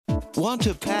Want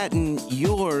to patent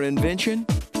your invention?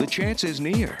 The chance is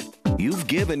near. You've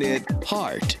given it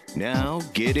heart. Now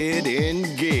get it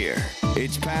in gear.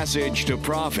 It's Passage to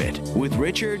Profit with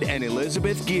Richard and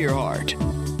Elizabeth Gearhart.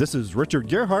 This is Richard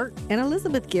Gearhart and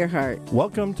Elizabeth Gearhart.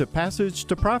 Welcome to Passage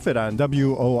to Profit on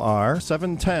WOR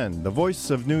 710, the voice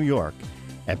of New York.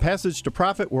 At Passage to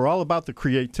Profit, we're all about the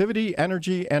creativity,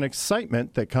 energy, and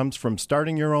excitement that comes from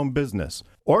starting your own business.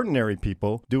 Ordinary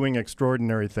people doing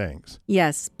extraordinary things.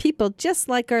 Yes, people just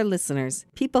like our listeners.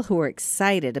 People who are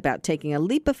excited about taking a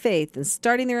leap of faith and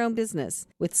starting their own business.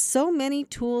 With so many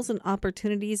tools and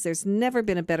opportunities, there's never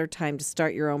been a better time to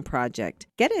start your own project.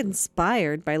 Get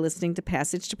inspired by listening to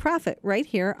Passage to Profit right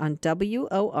here on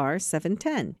WOR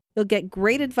 710. You'll get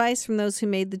great advice from those who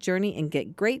made the journey and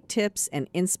get great tips and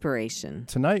inspiration.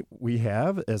 Tonight we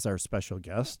have as our special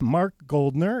guest Mark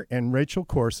Goldner and Rachel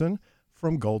Corson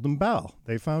from Golden Bell.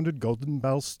 They founded Golden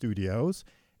Bell Studios,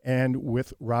 and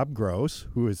with Rob Gross,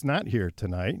 who is not here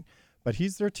tonight, but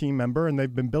he's their team member, and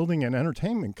they've been building an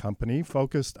entertainment company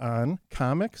focused on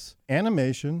comics,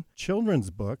 animation,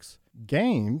 children's books,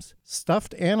 games,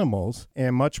 stuffed animals,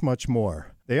 and much, much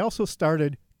more. They also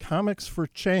started Comics for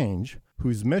Change,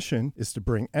 whose mission is to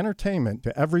bring entertainment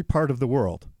to every part of the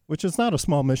world, which is not a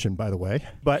small mission, by the way.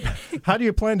 But how do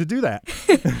you plan to do that?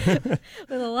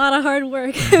 With a lot of hard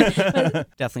work.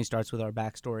 Definitely starts with our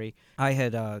backstory. I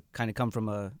had kind of come from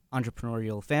an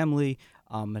entrepreneurial family.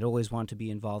 I'd always wanted to be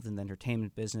involved in the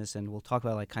entertainment business, and we'll talk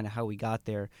about like kind of how we got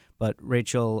there. But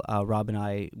Rachel, Rob, and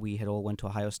I, we had all went to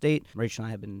Ohio State. Rachel and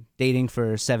I have been dating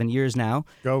for 7 years now.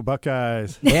 Go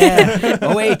Buckeyes. Yeah,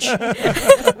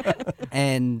 OH.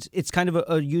 And it's kind of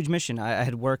a huge mission. I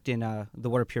had worked in the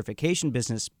water purification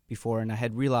business before, and I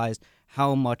had realized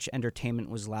how much entertainment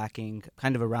was lacking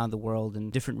kind of around the world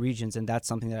in different regions, and that's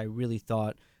something that I really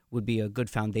thought would be a good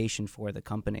foundation for the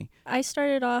company. I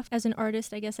started off as an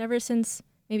artist, I guess, ever since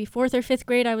maybe 4th or 5th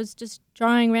grade. I was just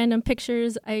drawing random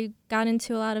pictures. I got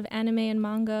into a lot of anime and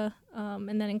manga,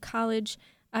 and then in college,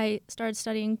 I started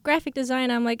studying graphic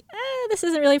design. I'm like, this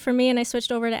isn't really for me, and I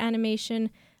switched over to animation.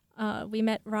 We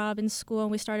met Rob in school,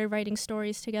 and we started writing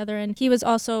stories together, and he was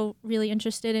also really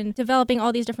interested in developing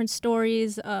all these different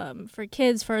stories for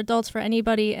kids, for adults, for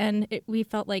anybody, and we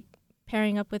felt like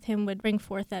pairing up with him would bring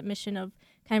forth that mission of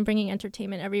kind of bringing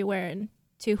entertainment everywhere and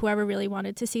to whoever really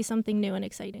wanted to see something new and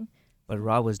exciting. But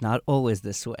Rob was not always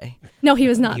this way. No, he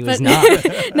was not. He was not.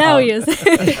 Now he is.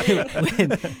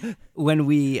 when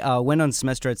we went on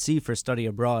semester at sea for study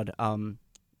abroad,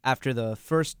 after the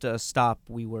first stop,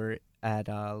 we were at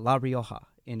La Rioja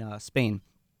in Spain,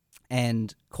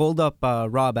 and called up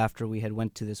Rob after we had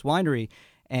went to this winery.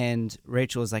 And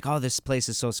Rachel was like, oh, this place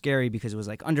is so scary because it was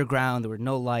like underground. There were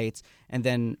no lights. And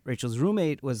then Rachel's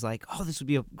roommate was like, oh, this would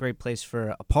be a great place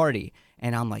for a party.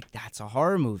 And I'm like, that's a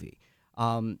horror movie.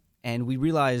 And we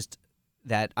realized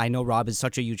that I know Rob is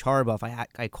such a huge horror buff.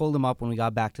 I called him up when we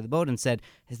got back to the boat and said,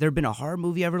 has there been a horror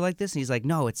movie ever like this? And he's like,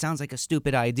 no, it sounds like a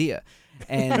stupid idea.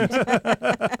 And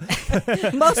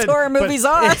most horror movies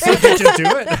are. So did you do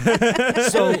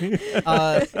it? So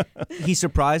he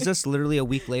surprised us. Literally a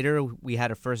week later, we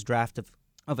had a first draft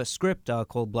of a script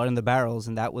called Blood in the Barrels,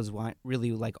 and that was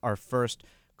really like our first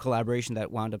collaboration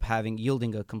that wound up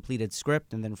yielding a completed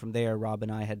script. And then from there, Rob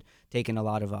and I had taken a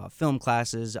lot of film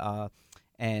classes,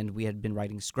 and we had been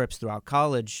writing scripts throughout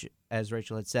college, as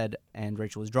Rachel had said, and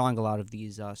Rachel was drawing a lot of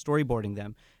these, storyboarding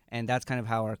them. And that's kind of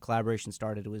how our collaboration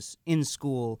started. It was in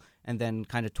school, and then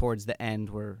kind of towards the end,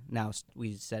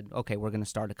 we said, okay, we're going to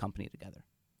start a company together.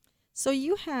 So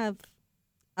you have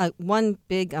one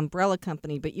big umbrella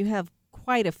company, but you have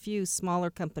quite a few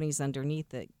smaller companies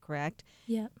underneath it, correct?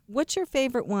 Yeah. What's your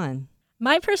favorite one?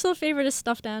 My personal favorite is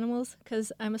stuffed animals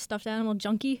because I'm a stuffed animal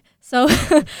junkie. So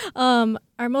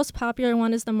our most popular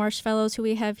one is the Marshmallows, who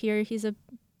we have here. He's a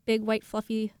big, white,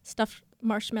 fluffy, stuffed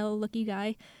marshmallow-looking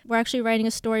guy. We're actually writing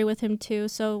a story with him, too.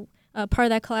 So part of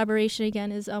that collaboration,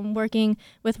 again, is working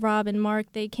with Rob and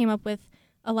Mark. They came up with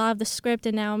a lot of the script,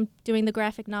 and now I'm doing the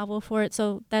graphic novel for it,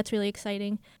 so that's really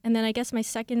exciting. And then I guess my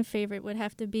second favorite would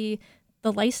have to be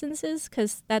the licenses,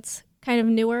 because that's kind of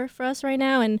newer for us right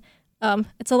now, and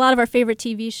it's a lot of our favorite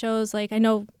TV shows. Like, I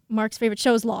know Mark's favorite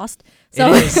show is Lost.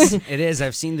 So It is.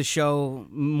 I've seen the show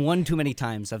one too many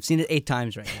times. I've seen it 8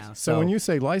 times right now. So when you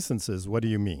say licenses, what do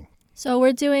you mean? So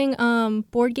we're doing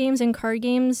board games and card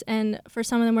games, and for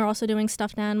some of them we're also doing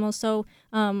stuffed animals. So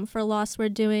for Lost, we're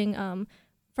doing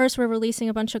first we're releasing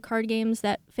a bunch of card games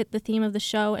that fit the theme of the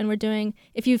show, and we're doing,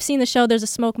 if you've seen the show, there's a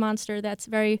smoke monster that's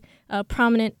very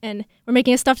prominent, and we're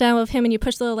making a stuffed animal of him, and you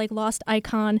push the like Lost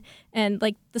icon, and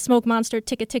like the smoke monster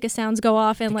ticka ticka sounds go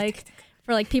off, and like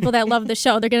for like people that love the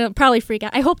show. They're gonna probably freak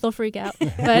out. I hope they'll freak out.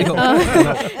 But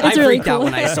I it's really freaked out cool.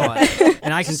 when I saw it,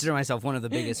 and I consider myself one of the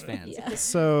biggest fans. Yeah.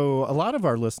 So a lot of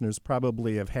our listeners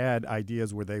probably have had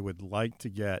ideas where they would like to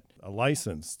get a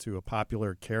license to a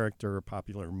popular character, a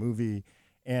popular movie,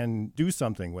 and do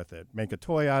something with it, make a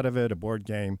toy out of it, a board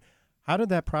game. How did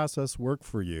that process work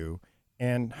for you,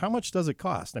 and how much does it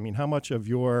cost? I mean, how much of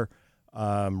your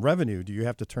revenue do you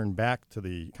have to turn back to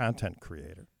the content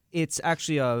creator? It's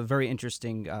actually very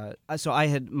interesting. So I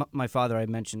had my father, I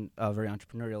mentioned, very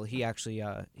entrepreneurial. He actually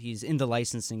he's in the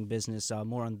licensing business,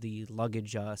 more on the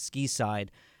luggage ski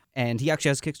side, and he actually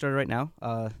has a Kickstarter right now,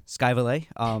 Sky Valet.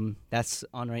 That's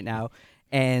on right now,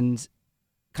 and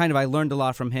kind of I learned a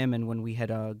lot from him. And when we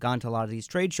had gone to a lot of these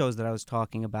trade shows that I was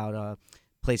talking about,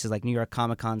 places like New York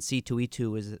Comic Con,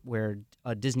 C2E2 is where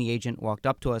a Disney agent walked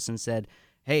up to us and said,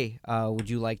 "Hey, would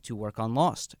you like to work on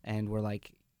Lost?" And we're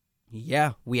like,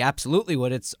 "Yeah, we absolutely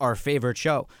would. It's our favorite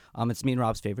show. It's me and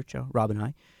Rob's favorite show, Rob and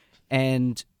I."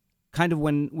 And kind of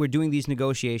when we're doing these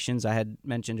negotiations, I had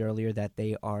mentioned earlier that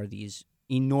they are these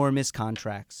enormous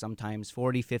contracts, sometimes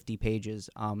 40, 50 pages.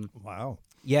 Wow.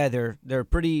 Yeah, they're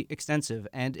pretty extensive,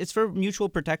 and it's for mutual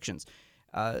protections.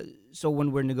 So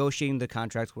when we're negotiating the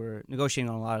contracts, we're negotiating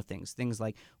on a lot of things. Things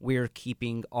like we're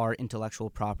keeping our intellectual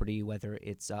property, whether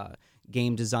it's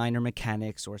game design or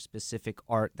mechanics or specific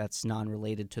art that's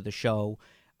non-related to the show.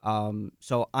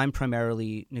 So I'm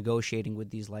primarily negotiating with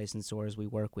these licensors. We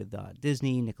work with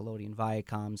Disney, Nickelodeon,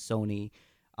 Viacom, Sony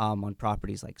on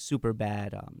properties like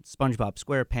Superbad, SpongeBob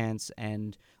SquarePants,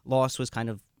 and Lost was kind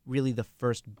of really the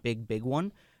first big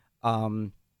one.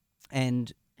 And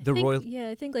the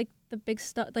I think like the big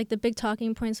stuff, like the big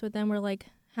talking points with them were like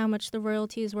how much the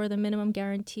royalties were, the minimum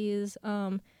guarantees,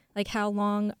 like how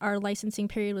long our licensing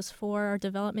period was for, our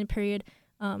development period.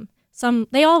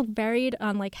 They all varied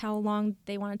on like how long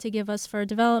they wanted to give us for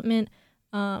development.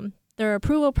 Their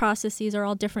approval processes are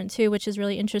all different too, which is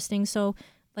really interesting. So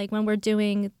like when we're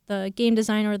doing the game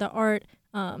design or the art,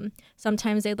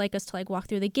 sometimes they'd like us to like walk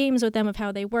through the games with them of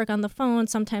how they work on the phone.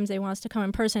 Sometimes they want us to come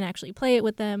in person and actually play it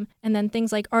with them. And then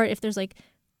things like art, if there's like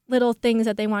little things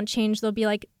that they want changed, they'll be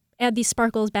like, add these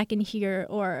sparkles back in here,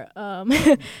 or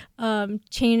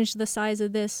change the size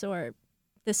of this, or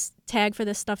this tag for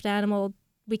this stuffed animal.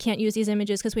 We can't use these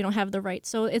images because we don't have the rights.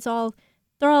 So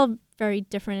they're all very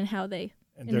different in how they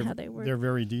work. They're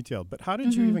very detailed. But how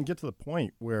did you even get to the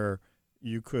point where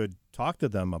you could talk to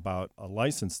them about a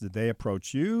license? Did they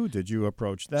approach you? Did you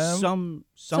approach them?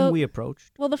 Some we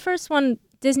approached. Well, the first one,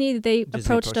 Disney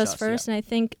approached us first, yeah. and I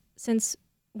think since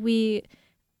we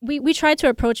tried to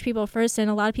approach people first,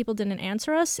 and a lot of people didn't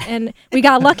answer us, and we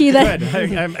got lucky that.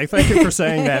 Good. I thank you for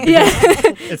saying that. Yeah.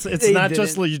 It's not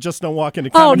just you just don't walk into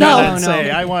Oh, Comic no. Con and No.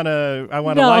 say I want to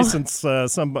No. license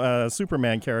some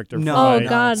Superman character No. for Oh, my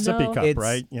God, sippy no. cup, It's-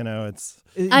 right? You know, it's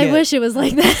I Yeah. wish it was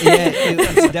like that. Yeah,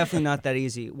 it's definitely not that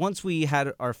easy. Once we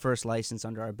had our first license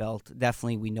under our belt,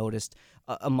 definitely we noticed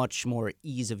a much more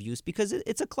ease of use because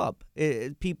it's a club.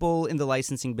 People in the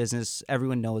licensing business,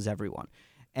 everyone knows everyone.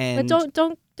 And But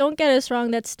don't get us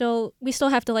wrong. We still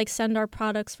have to like send our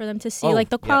products for them to see like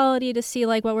the yeah. quality, to see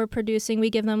like what we're producing. We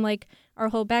give them like our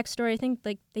whole backstory. I think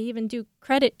like they even do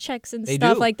credit checks and They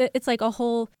stuff do. like that. It's like a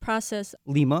whole process.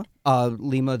 Lima,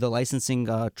 the licensing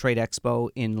trade expo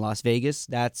in Las Vegas.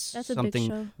 That's a big something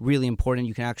show. really important.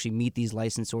 You can actually meet these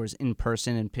licensors in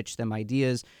person and pitch them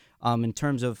ideas. In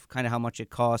terms of kind of how much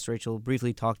it costs, Rachel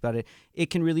briefly talked about it.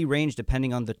 It can really range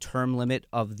depending on the term limit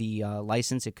of the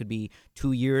license. It could be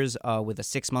 2 years with a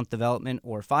 6-month development,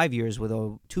 or 5 years with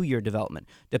a 2-year development,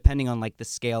 depending on like the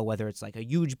scale, whether it's like a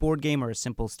huge board game or a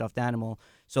simple stuffed animal.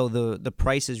 So the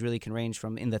prices really can range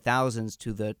from in the thousands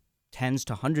to the tens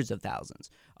to hundreds of thousands.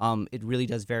 It really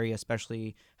does vary,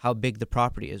 especially how big the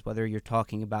property is, whether you're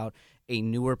talking about a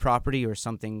newer property or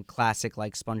something classic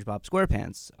like SpongeBob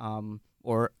SquarePants,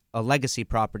 or a legacy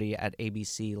property at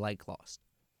ABC like Lost.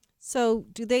 So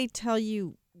do they tell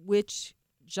you which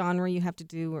genre you have to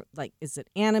do? Or, like, is it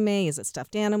anime? Is it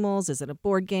stuffed animals? Is it a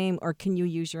board game? Or can you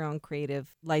use your own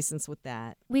creative license with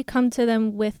that? We come to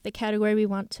them with the category we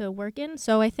want to work in.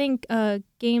 So I think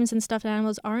games and stuffed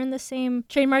animals are in the same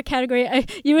trademark category.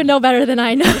 You would know better than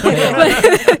I know.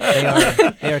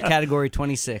 They are category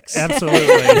 26. absolutely.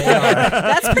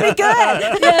 That's pretty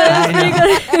good. Yeah, that's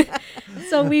pretty good.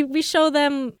 So we show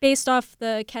them based off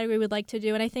the category we'd like to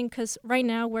do. And I think because right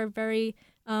now we're very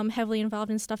heavily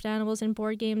involved in stuffed animals and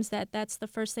board games, that's the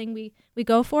first thing we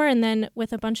go for. And then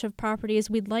with a bunch of properties,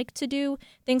 we'd like to do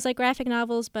things like graphic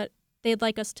novels, but they'd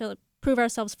like us to prove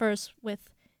ourselves first with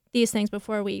these things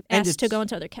before we And asked to it's- go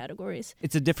into other categories.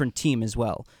 It's a different team as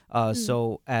well.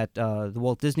 So at the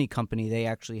Walt Disney Company, they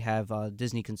actually have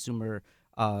Disney Consumer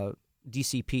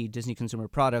DCP, Disney Consumer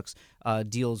Products,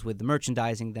 deals with the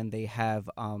merchandising. Then they have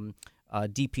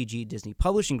DPG, Disney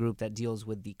Publishing Group, that deals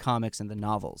with the comics and the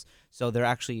novels. So they're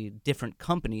actually different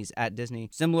companies at Disney.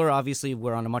 Similar, obviously,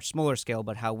 we're on a much smaller scale,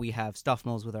 but how we have Stuffed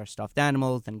Mills with our stuffed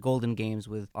animals, then Golden Games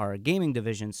with our gaming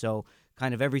division. So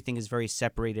kind of everything is very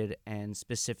separated and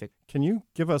specific. Can you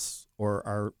give us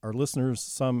or our listeners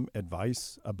some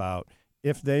advice about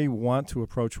if they want to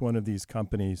approach one of these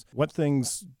companies, what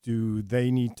things do they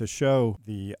need to show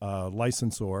the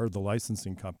licensor, the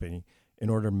licensing company, in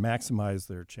order to maximize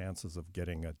their chances of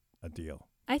getting a deal?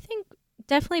 I think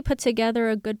definitely put together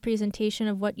a good presentation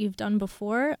of what you've done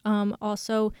before.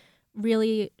 Also,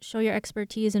 really show your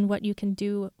expertise in what you can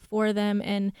do for them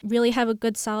and really have a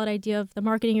good solid idea of the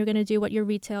marketing you're going to do, what your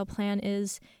retail plan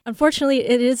is. Unfortunately,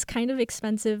 it is kind of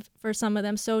expensive for some of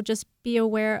them, so just be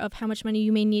aware of how much money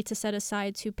you may need to set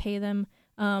aside to pay them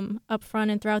upfront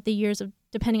and throughout the years, of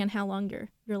depending on how long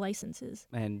your license is.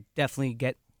 And definitely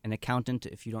get an accountant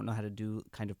if you don't know how to do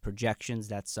kind of projections.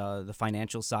 That's the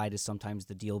financial side is sometimes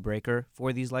the deal breaker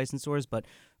for these licensors, but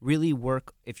really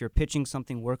work, if you're pitching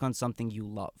something, work on something you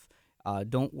love.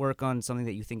 Don't work on something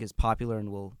that you think is popular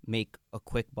and will make a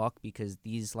quick buck, because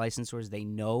these licensors, they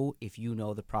know if you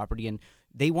know the property, and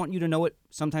they want you to know it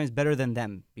sometimes better than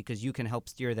them, because you can help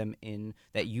steer them in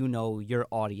that you know your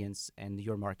audience and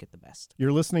your market the best.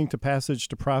 You're listening to Passage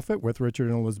to Profit with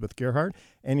Richard and Elizabeth Gerhardt,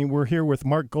 and we're here with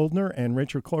Mark Goldner and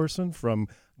Rachel Corson from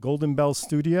Golden Bell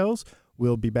Studios.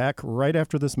 We'll be back right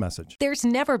after this message. There's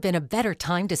never been a better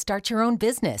time to start your own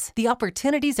business. The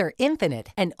opportunities are infinite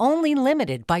and only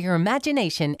limited by your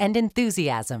imagination and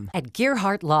enthusiasm. At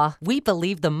Gerhardt Law, we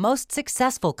believe the most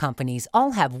successful companies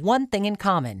all have one thing in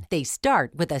common. They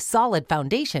start with a solid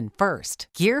foundation first.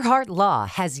 Gerhardt Law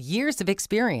has years of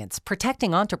experience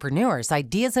protecting entrepreneurs'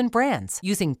 ideas and brands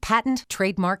using patent,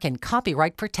 trademark, and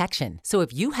copyright protection. So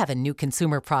if you have a new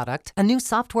consumer product, a new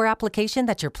software application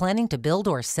that you're planning to build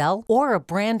or sell, or a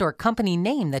brand or company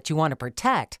name that you want to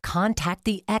protect, contact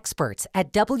the experts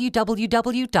at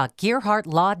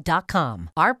www.gerhardtlaw.com.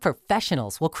 Our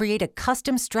professionals will create a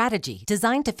custom strategy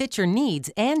designed to fit your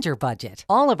needs and your budget.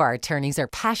 All of our attorneys are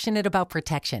passionate about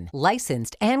protection,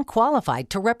 licensed and qualified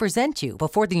to represent you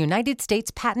before the United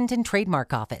States Patent and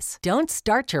Trademark Office. Don't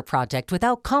start your project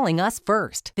without calling us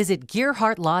first. Visit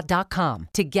gerhardtlaw.com.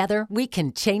 Together, we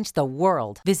can change the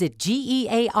world. Visit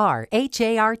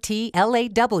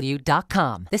GEARHARTLAW.com.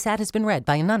 This ad has been read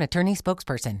by a non-attorney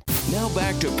spokesperson. Now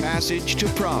back to Passage to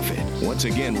Profit. Once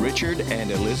again, Richard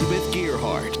and Elizabeth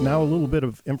Gerhardt. Now a little bit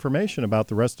of information about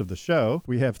the rest of the show.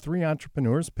 We have 3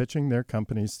 entrepreneurs pitching their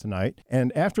companies tonight.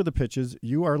 And after the pitches,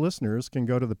 you, our listeners, can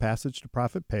go to the Passage to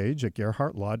Profit page at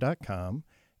gerhardtlaw.com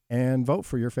and vote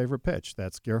for your favorite pitch.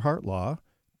 That's Gerhardt Law,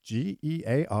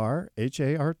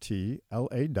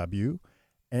 GEARHARTLAW.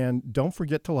 And don't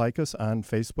forget to like us on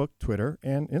Facebook, Twitter,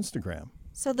 and Instagram.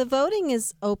 So the voting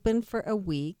is open for a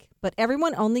week, but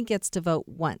everyone only gets to vote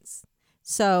once.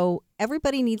 So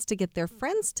everybody needs to get their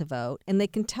friends to vote, and they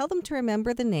can tell them to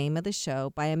remember the name of the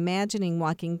show by imagining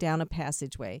walking down a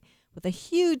passageway with a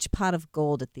huge pot of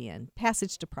gold at the end.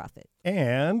 Passage to Profit.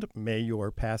 And may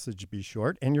your passage be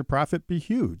short and your profit be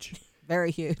huge.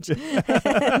 Very huge.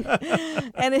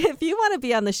 And if you want to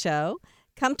be on the show,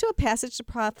 come to a Passage to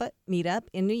Profit meetup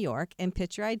in New York and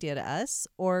pitch your idea to us,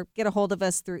 or get a hold of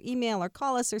us through email or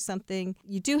call us or something.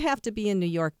 You do have to be in New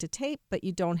York to tape, but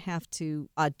you don't have to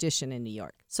audition in New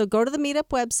York. So go to the meetup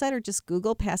website or just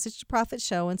Google Passage to Profit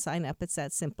Show and sign up. It's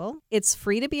that simple. It's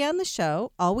free to be on the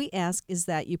show. All we ask is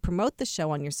that you promote the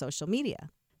show on your social media.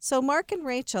 So Mark and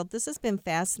Rachel, this has been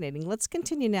fascinating. Let's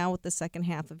continue now with the second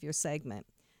half of your segment.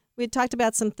 We had talked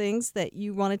about some things that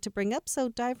you wanted to bring up, so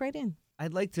dive right in.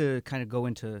 I'd like to kind of go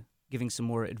into giving some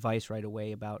more advice right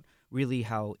away about really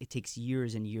how it takes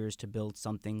years and years to build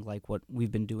something like what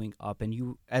we've been doing up. And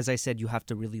you, as I said, you have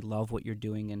to really love what you're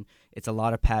doing, and it's a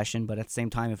lot of passion. But at the same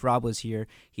time, if Rob was here,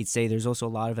 he'd say there's also a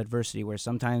lot of adversity where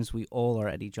sometimes we all are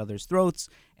at each other's throats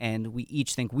and we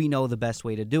each think we know the best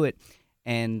way to do it.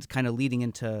 And kind of leading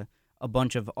into a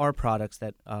bunch of our products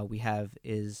that we have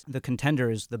is the Contender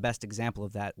is the best example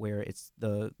of that, where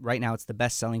right now it's the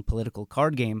best-selling political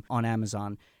card game on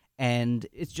Amazon. And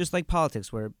it's just like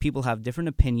politics, where people have different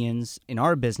opinions in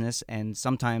our business, and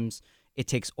sometimes it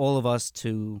takes all of us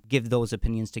to give those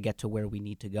opinions to get to where we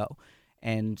need to go.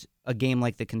 And a game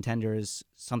like the Contender is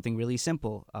something really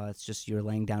simple. It's just you're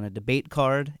laying down a debate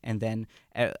card, and then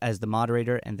as the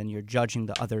moderator, and then you're judging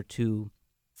the other 2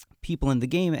 people in the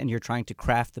game, and you're trying to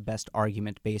craft the best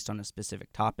argument based on a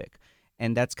specific topic.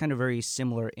 And that's kind of very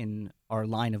similar in our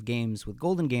line of games with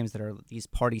Golden Games that are these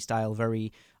party style,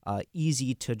 very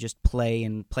easy to just play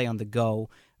and play on the go.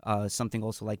 Something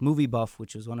also like Movie Buff,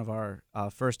 which was one of our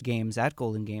first games at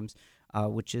Golden Games,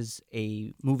 which is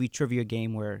a movie trivia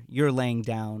game where you're laying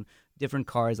down different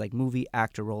cards like movie,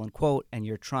 actor, role, and quote, and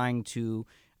you're trying to...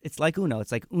 It's like Uno.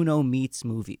 It's like Uno meets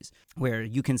movies, where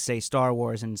you can say Star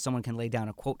Wars and someone can lay down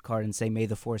a quote card and say, "May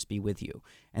the Force be with you."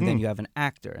 And then you have an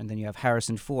actor, and then you have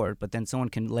Harrison Ford, but then someone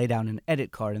can lay down an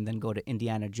edit card and then go to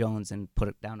Indiana Jones and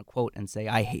put down a quote and say,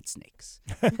 "I hate snakes."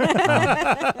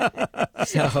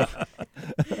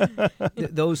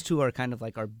 Those two are kind of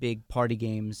like our big party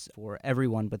games for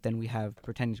everyone, but then we have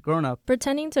Pretending to Grown Up.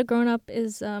 Pretending to Grown Up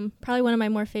is probably one of my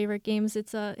more favorite games.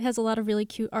 It has a lot of really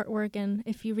cute artwork, and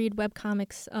if you read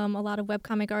webcomics, a lot of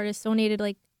webcomic artists donated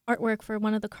like artwork for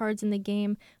one of the cards in the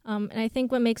game. And I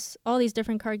think what makes all these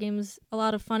different card games a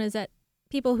lot of fun is that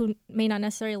people who may not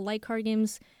necessarily like card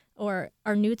games or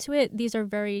are new to it, these are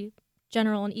very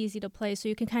general and easy to play. So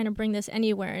you can kind of bring this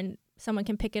anywhere and someone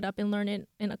can pick it up and learn it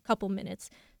in a couple minutes.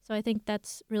 So I think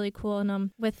that's really cool.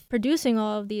 And with producing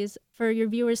all of these, for your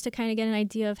viewers to kind of get an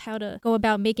idea of how to go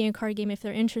about making a card game if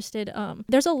they're interested,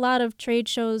 there's a lot of trade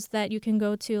shows that you can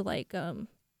go to, like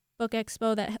Book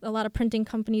Expo, that a lot of printing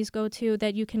companies go to,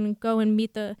 that you can go and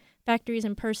meet the factories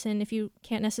in person if you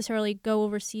can't necessarily go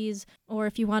overseas, or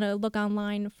if you want to look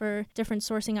online for different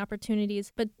sourcing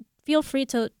opportunities. But feel free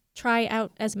to try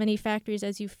out as many factories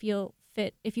as you feel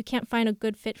fit. If you can't find a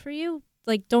good fit for you,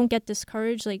 like, don't get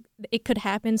discouraged. Like, it could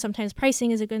happen. Sometimes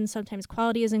pricing isn't good and sometimes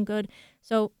quality isn't good.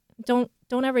 So don't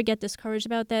ever get discouraged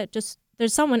about that. Just,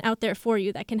 there's someone out there for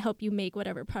you that can help you make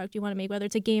whatever product you want to make, whether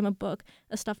it's a game, a book,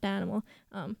 a stuffed animal.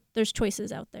 There's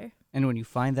choices out there. And when you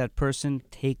find that person,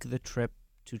 take the trip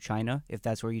to China, if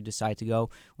that's where you decide to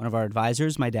go. One of our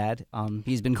advisors, my dad,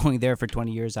 he's been going there for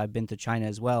 20 years. I've been to China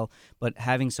as well. But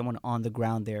having someone on the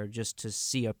ground there just to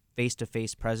see a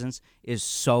face-to-face presence is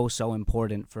so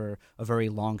important for a very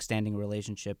long-standing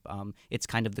relationship. It's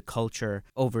kind of the culture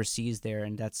overseas there,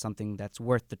 and that's something that's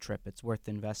worth the trip. It's worth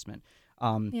the investment.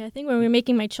 Yeah, I think when we were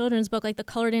making my children's book, like, the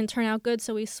color didn't turn out good,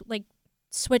 so we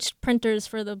switched printers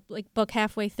for the book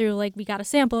halfway through. Like, we got a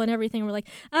sample and everything. We're like,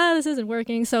 this isn't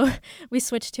working, so we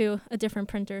switched to a different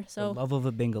printer. So the love of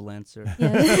a Bingo Lancer.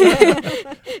 Yeah.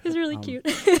 It's really cute.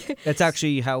 That's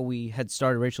actually how we had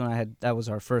started. Rachel and I that was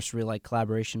our first real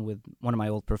collaboration with one of my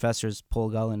old professors, Paul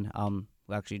Gullen, who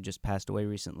actually just passed away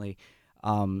recently.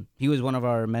 He was one of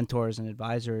our mentors and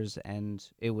advisors, and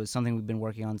it was something we've been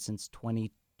working on since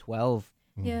 2012.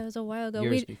 Yeah, it was a while ago.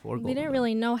 Years before we didn't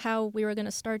really know how we were going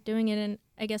to start doing it, and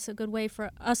I guess a good way for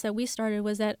us that we started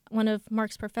was that one of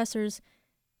Mark's professors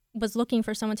was looking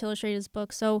for someone to illustrate his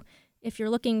book. So if you're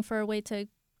looking for a way to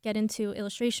get into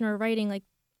illustration or writing, like,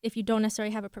 if you don't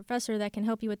necessarily have a professor that can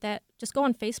help you with that, just go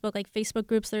on Facebook. Like, Facebook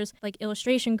groups, there's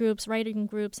illustration groups, writing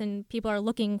groups, and people are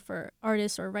looking for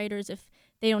artists or writers if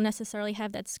they don't necessarily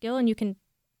have that skill, and you can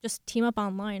just team up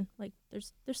online. Like,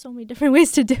 there's so many different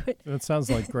ways to do it. That sounds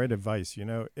like great advice.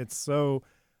 It's so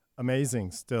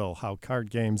amazing still how card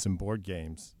games and board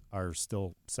games are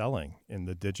still selling in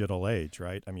the digital age,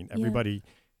 right? I mean, everybody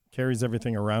carries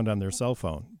everything around on their cell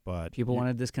phone, but people want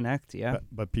to disconnect, yeah.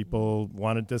 But people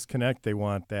want to disconnect. They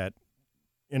want that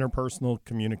interpersonal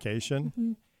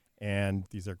communication, and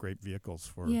these are great vehicles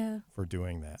for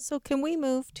doing that. So can we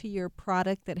move to your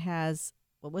product that has,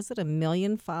 what was it, 1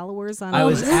 million followers on I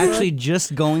was Facebook? actually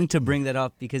just going to bring that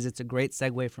up because it's a great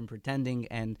segue from Pretending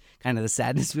and kind of the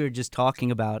sadness we were just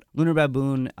talking about. Lunar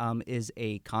Baboon is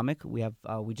a comic. We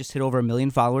just hit over 1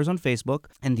 million followers on Facebook,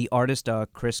 and the artist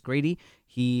Chris Grady,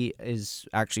 he is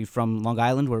actually from Long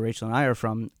Island, where Rachel and I are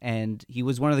from, and he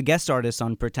was one of the guest artists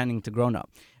on Pretending to Grown Up.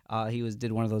 He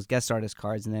did one of those guest artist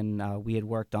cards, and then we had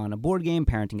worked on a board game,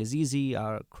 Parenting is Easy.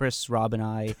 Chris, Rob, and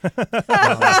I.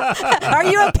 Are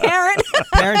you a parent?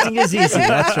 Parenting is Easy,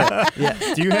 that's right.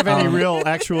 Yeah. Do you have any real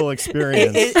actual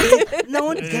experience? No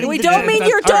one's getting We don't mean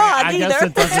your dog I either. guess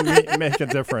it doesn't make a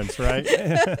difference, right?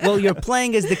 Well, you're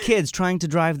playing as the kids, trying to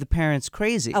drive the parents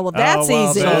crazy. Oh, well, that's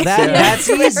well, easy. so that's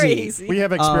Very easy. We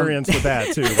have experience with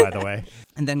that, too, by the way.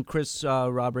 And then Chris,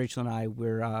 Rob, Rachel, and I,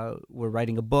 we're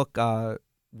writing a book.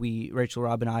 Rachel,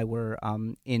 Rob, and I were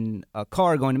in a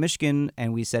car going to Michigan,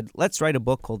 and we said, let's write a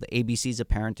book called The ABCs of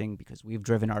Parenting because we've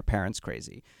driven our parents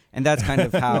crazy. And that's kind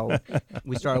of how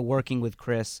we started working with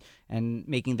Chris and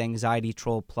making the Anxiety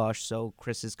Troll plush. So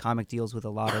Chris's comic deals with a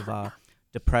lot of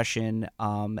depression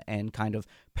and kind of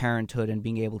parenthood and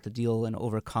being able to deal and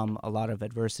overcome a lot of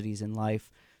adversities in life.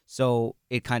 So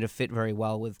it kind of fit very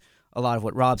well with a lot of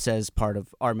what Rob says, part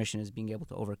of our mission is being able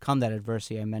to overcome that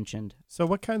adversity I mentioned. So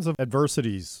what kinds of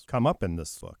adversities come up in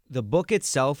this book? The book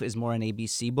itself is more an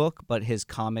ABC book, but his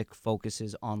comic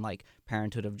focuses on like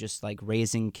parenthood of just like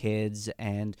raising kids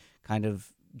and kind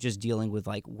of just dealing with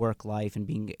like work life and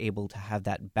being able to have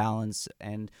that balance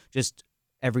and just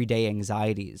everyday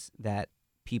anxieties that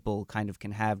people kind of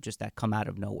can have just that come out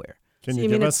of nowhere. Can So you you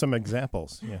give mean us some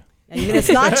examples? Yeah. You mean it's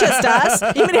not just us?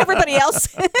 Even everybody else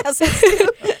has this too?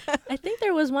 I think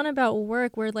there was one about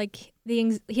work where like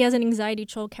he has an anxiety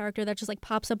troll character that just like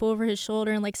pops up over his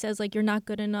shoulder and like says like you're not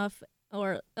good enough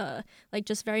or like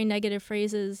just very negative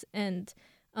phrases, and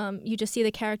you just see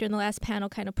the character in the last panel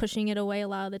kind of pushing it away a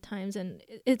lot of the times, and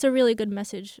it's a really good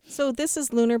message. So this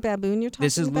is Lunar Baboon you're talking about?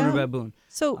 This is Lunar Baboon.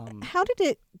 So how did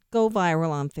it go viral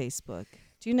on Facebook?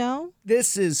 Do you know?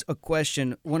 This is a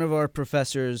question. One of our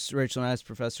professors, Rachel and I's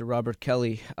professor, Robert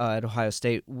Kelly at Ohio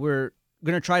State, we're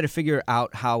going to try to figure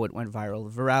out how it went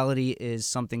viral. Virality is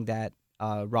something that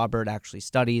Robert actually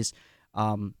studies.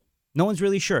 No one's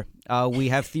really sure. We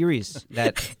have theories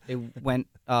that it went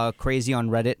crazy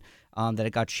on Reddit, that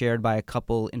it got shared by a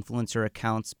couple influencer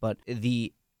accounts, but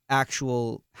the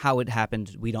actual how it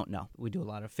happened, we don't know. We do a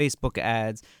lot of Facebook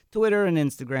ads, Twitter and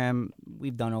Instagram.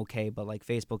 We've done okay, but like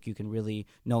Facebook, you can really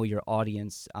know your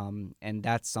audience, and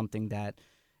that's something that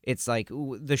it's like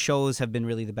the shows have been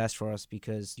really the best for us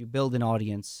because you build an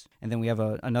audience. And then we have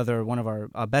another one of our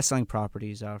best-selling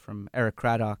properties from Eric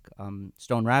Craddock,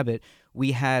 Stone Rabbit.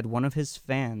 We had one of his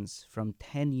fans from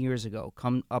 10 years ago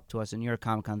come up to us in New York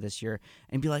Comic Con this year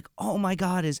and be like, "Oh my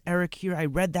God, is Eric here? I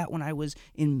read that when I was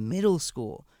in middle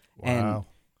school." Wow.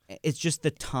 And it's just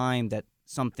the time that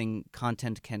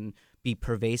content can be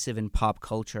pervasive in pop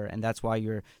culture, and that's why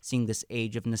you're seeing this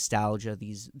age of nostalgia,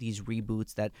 these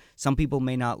reboots that some people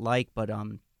may not like, but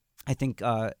I think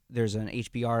there's an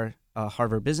HBR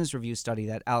Harvard Business Review study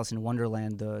that Alice in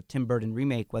Wonderland, the Tim Burton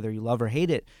remake, whether you love or hate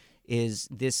it, is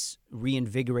this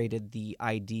reinvigorated the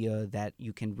idea that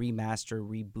you can remaster,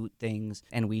 reboot things,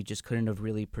 and we just couldn't have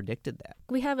really predicted that.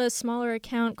 We have a smaller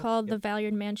account called The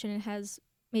Valued Mansion. It has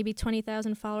maybe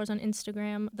 20,000 followers on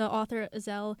Instagram. The author,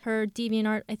 Azelle, her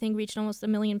DeviantArt, I think, reached almost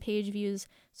 1 million page views.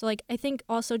 So, like, I think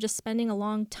also just spending a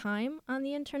long time on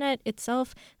the internet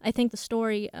itself, I think the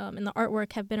story and the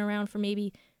artwork have been around for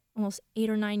maybe almost 8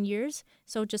 or 9 years.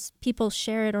 So just people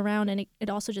share it around, and it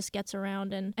also just gets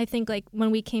around. And I think, like,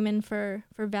 when we came in for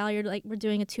Valued, like, we're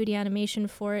doing a 2D animation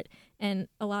for it, and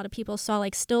a lot of people saw,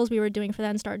 like, stills we were doing for that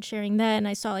and started sharing that. And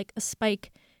I saw, like, a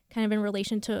spike kind of in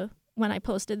relation to when I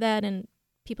posted that, and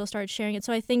people started sharing it.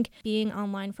 So I think being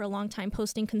online for a long time,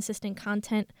 posting consistent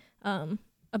content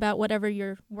about whatever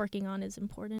you're working on is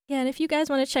important. Yeah, and if you guys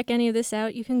want to check any of this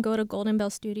out, you can go to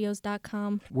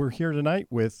goldenbellstudios.com. We're here tonight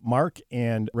with Mark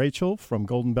and Rachel from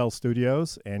Golden Bell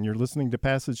Studios, and you're listening to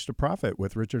Passage to Profit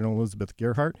with Richard and Elizabeth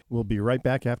Gearhart. We'll be right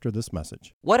back after this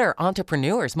message. What are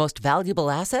entrepreneurs' most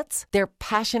valuable assets? Their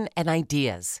passion and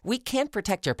ideas. We can't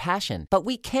protect your passion, but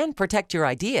we can protect your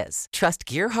ideas. Trust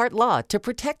Gearhart Law to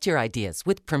protect your ideas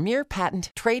with premier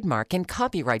patent, trademark, and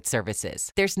copyright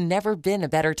services. There's never been a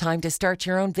better time to start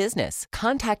your own business.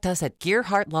 Contact us at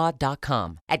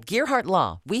GearhartLaw.com. At Gearhart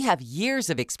Law, we have years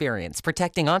of experience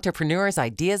protecting entrepreneurs'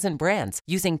 ideas and brands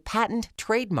using patent,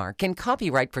 trademark, and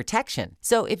copyright protection.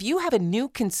 So if you have a new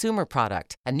consumer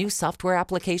product, a new software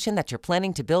application that you're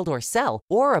planning to build or sell,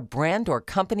 or a brand or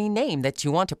company name that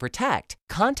you want to protect,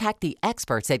 contact the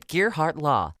experts at Gearhart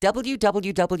Law.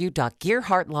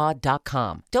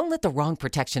 www.gearhartlaw.com. Don't let the wrong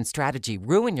protection strategy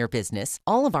ruin your business.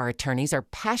 All of our attorneys are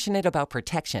passionate about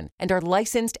protection and are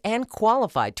licensed and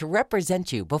qualified to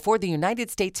represent you before the United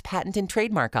States Patent and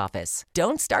Trademark Office.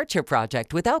 Don't start your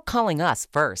project without calling us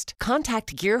first.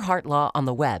 Contact Gearhart Law on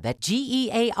the web at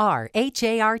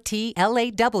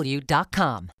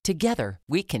GearhartLaw.com. Together,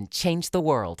 we can change the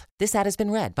world. This ad has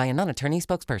been read by a non-attorney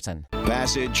spokesperson.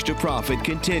 Passage to Profit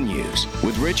continues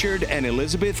with Richard and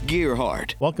Elizabeth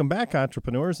Gearhart. Welcome back,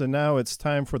 entrepreneurs, and now it's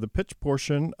time for the pitch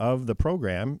portion of the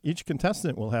program. Each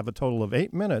contestant will have a total of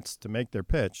 8 minutes to make their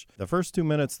pitch. The first 2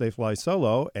 minutes they fly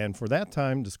solo, and for that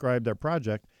time describe their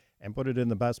project and put it in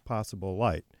the best possible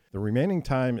light. The remaining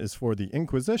time is for the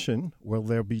Inquisition, where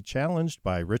they'll be challenged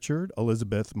by Richard,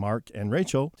 Elizabeth, Mark, and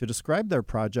Rachel to describe their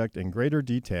project in greater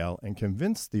detail and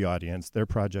convince the audience their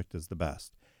project is the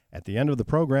best. At the end of the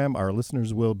program, our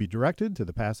listeners will be directed to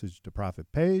the Passage to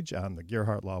Profit page on the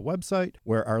Gearhart Law website,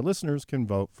 where our listeners can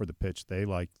vote for the pitch they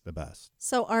like the best.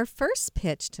 So our first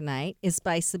pitch tonight is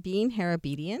by Sabine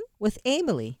Harabedian with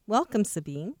Amelie. Welcome,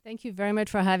 Sabine. Thank you very much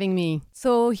for having me.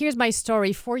 So here's my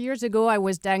story. 4 years ago, I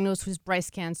was diagnosed with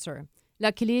breast cancer.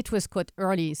 Luckily, it was caught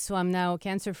early, so I'm now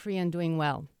cancer-free and doing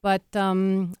well. But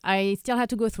I still had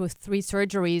to go through 3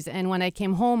 surgeries, and when I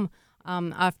came home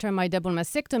after my double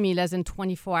mastectomy, less than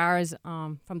 24 hours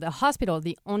from the hospital,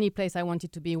 the only place I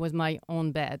wanted to be was my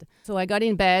own bed. So I got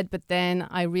in bed, but then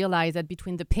I realized that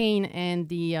between the pain and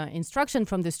the instruction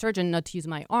from the surgeon not to use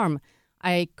my arm,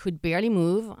 I could barely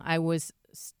move. I was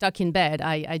stuck in bed.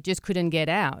 I just couldn't get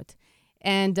out.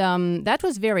 And that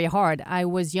was very hard. I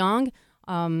was young,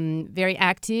 very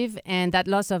active, and that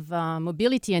loss of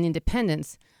mobility and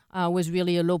independence was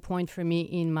really a low point for me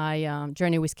in my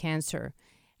journey with cancer.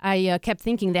 I kept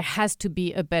thinking there has to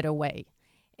be a better way.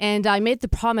 And I made the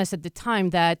promise at the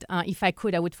time that if I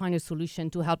could, I would find a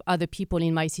solution to help other people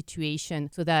in my situation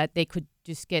so that they could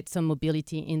just get some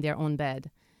mobility in their own bed.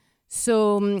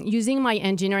 So using my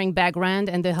engineering background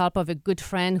and the help of a good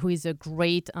friend who is a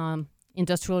great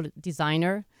industrial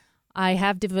designer, I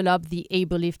have developed the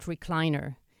AbleLift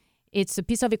recliner. It's a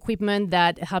piece of equipment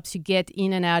that helps you get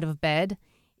in and out of bed.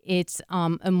 It's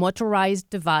a motorized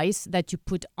device that you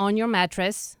put on your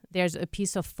mattress. There's a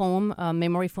piece of foam,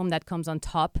 memory foam that comes on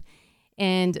top.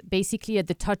 And basically at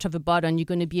the touch of a button, you're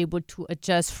going to be able to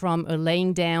adjust from a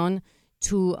laying down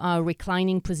to a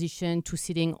reclining position to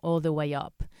sitting all the way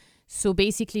up. So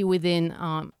basically within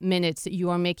minutes, you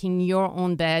are making your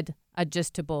own bed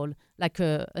adjustable, like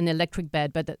an electric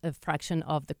bed, but a fraction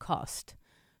of the cost.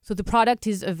 So the product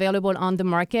is available on the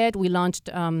market. We launched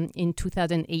in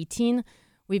 2018.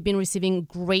 We've been receiving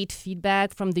great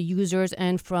feedback from the users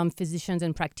and from physicians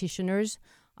and practitioners.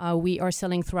 We are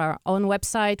selling through our own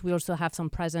website. We also have some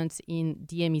presence in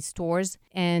DME stores.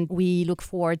 And we look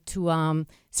forward to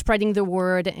spreading the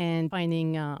word and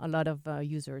finding a lot of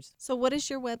users. So what is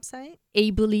your website?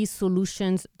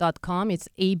 abelysolutions.com. It's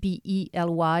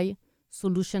ABELY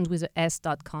solutions with a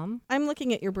S.com. I'm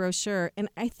looking at your brochure, and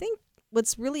I think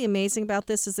what's really amazing about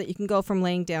this is that you can go from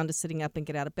laying down to sitting up and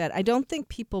get out of bed. I don't think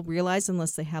people realize,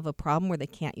 unless they have a problem where they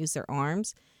can't use their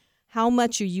arms, how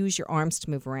much you use your arms to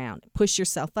move around. Push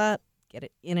yourself up, get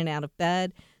it in and out of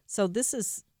bed. So this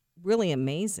is really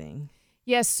amazing.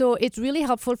 Yes, so it's really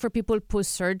helpful for people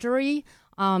post-surgery.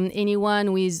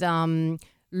 Anyone with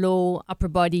low upper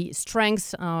body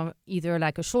strength, either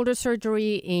like a shoulder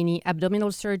surgery, any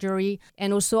abdominal surgery,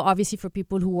 and also obviously for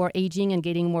people who are aging and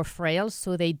getting more frail,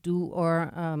 so they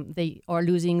are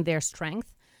losing their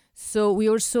strength. So we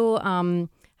also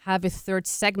have a third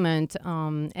segment,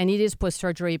 and it is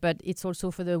post-surgery, but it's also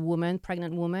for the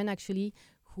pregnant women actually,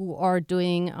 who are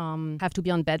have to be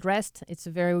on bed rest. It's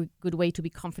a very good way to be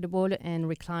comfortable and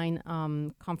recline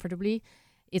comfortably.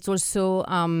 It's also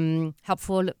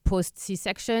helpful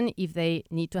post-C-section if they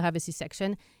need to have a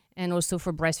C-section. And also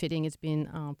for breastfeeding, it's been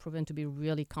proven to be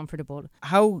really comfortable.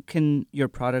 How can your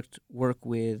product work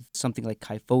with something like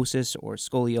kyphosis or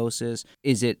scoliosis?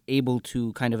 Is it able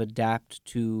to kind of adapt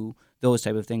to those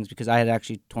type of things? Because I had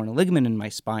actually torn a ligament in my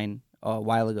spine a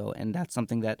while ago, and that's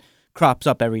something that crops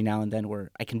up every now and then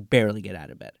where I can barely get out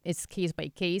of bed. It's case by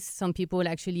case. Some people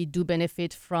actually do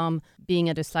benefit from being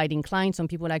at a slight incline. Some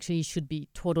people actually should be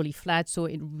totally flat. So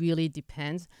it really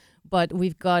depends. But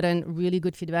we've gotten really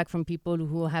good feedback from people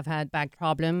who have had back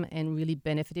problem and really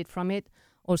benefited from it.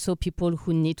 Also people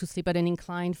who need to sleep at an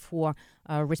incline for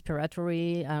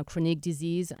respiratory, chronic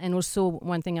disease. And also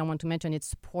one thing I want to mention,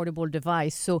 it's a portable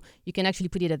device. So you can actually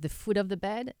put it at the foot of the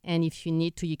bed. And if you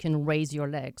need to, you can raise your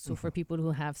legs. So for people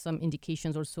who have some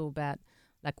indications also about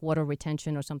like water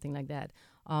retention or something like that.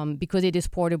 Because it is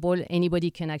portable, anybody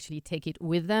can actually take it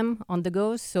with them on the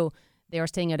go. So they are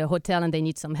staying at a hotel and they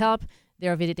need some help. They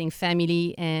are visiting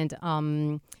family and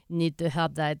need the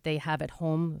help that they have at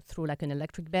home through like an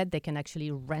electric bed. They can actually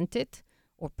rent it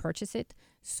or purchase it.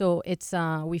 So it's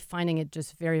we're finding it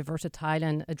just very versatile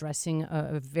and addressing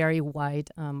a very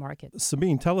wide market.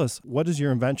 Sabine, tell us, what does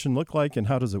your invention look like and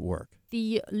how does it work?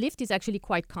 The lift is actually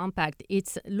quite compact.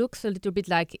 It looks a little bit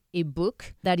like a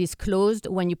book that is closed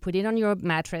when you put it on your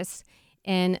mattress.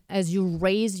 And as you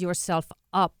raise yourself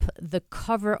up, the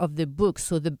cover of the book,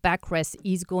 so the backrest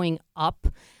is going up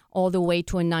all the way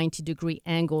to a 90-degree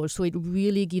angle. So it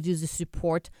really gives you the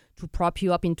support to prop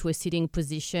you up into a sitting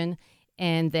position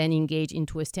and then engage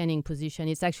into a standing position.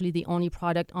 It's actually the only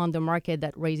product on the market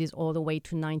that raises all the way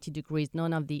to 90 degrees.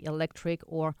 None of the electric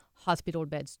or hospital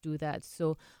beds do that.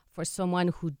 So for someone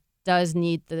who does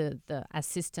need the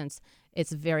assistance,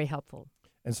 it's very helpful.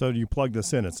 And so you plug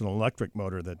this in. It's an electric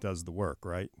motor that does the work,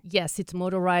 right? Yes, it's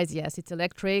motorized. Yes, it's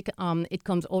electric. It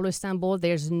comes all assembled.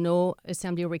 There's no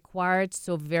assembly required,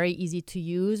 so very easy to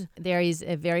use. There is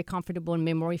a very comfortable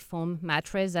memory foam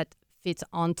mattress that fits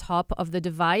on top of the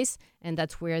device, and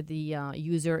that's where the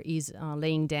user is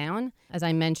laying down. As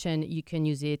I mentioned, you can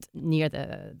use it near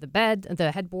the bed,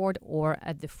 the headboard, or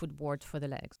at the footboard for the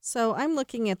legs. So I'm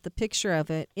looking at the picture of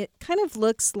it. It kind of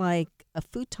looks like a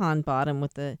futon bottom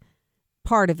with the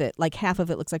part of it, like half of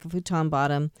it looks like a futon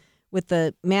bottom with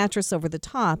the mattress over the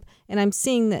top. And I'm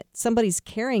seeing that somebody's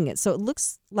carrying it. So it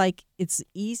looks like it's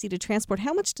easy to transport.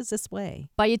 How much does this weigh?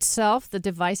 By itself, the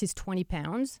device is 20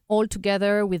 pounds. All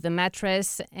together with the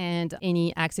mattress and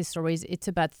any accessories, it's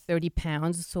about 30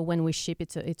 pounds. So when we ship,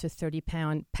 it's a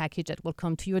 30-pound package that will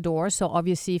come to your door. So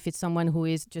obviously, if it's someone who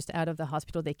is just out of the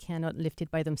hospital, they cannot lift it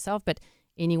by themselves. But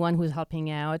anyone who's helping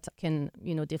out can,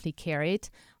 definitely carry it.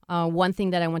 One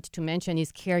thing that I wanted to mention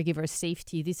is caregiver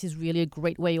safety. This is really a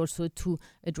great way also to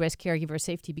address caregiver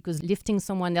safety, because lifting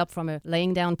someone up from a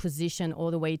laying down position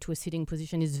all the way to a sitting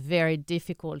position is very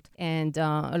difficult, and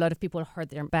a lot of people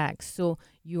hurt their backs. So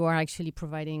you are actually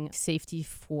providing safety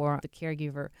for the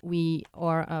caregiver. We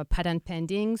are patent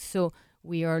pending, so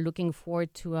we are looking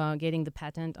forward to getting the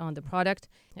patent on the product.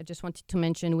 I just wanted to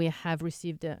mention we have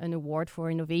received an award for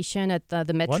innovation at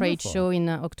the Met Trade Show in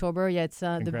October. Yeah, it's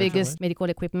the biggest medical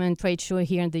equipment trade show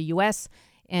here in the U.S.,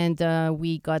 and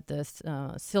we got the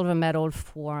silver medal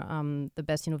for the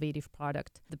best innovative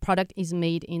product. The product is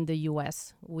made in the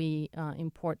U.S. We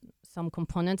import some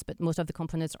components, but most of the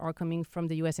components are coming from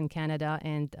the U.S. and Canada,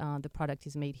 and the product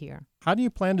is made here. How do you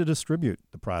plan to distribute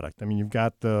the product? I mean, you've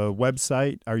got the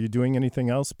website. Are you doing anything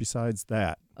else besides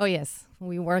that? Oh, yes.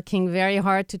 We're working very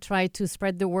hard to try to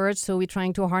spread the word. So we're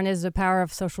trying to harness the power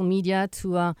of social media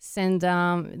to send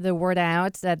the word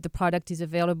out that the product is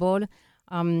available.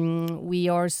 We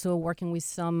are also working with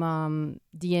some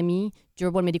DME,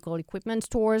 durable medical equipment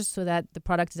stores, so that the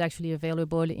product is actually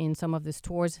available in some of the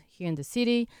stores here in the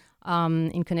city,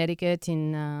 in Connecticut,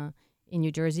 in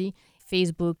New Jersey.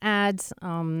 Facebook ads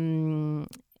and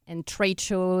trade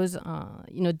shows,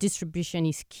 distribution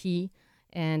is key.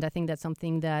 And I think that's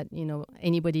something that,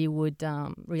 anybody would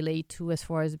relate to as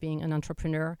far as being an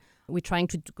entrepreneur. We're trying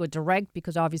to go direct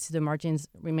because obviously the margins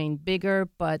remain bigger,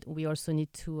 but we also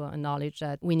need to acknowledge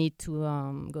that we need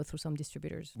to go through some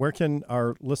distributors. Where can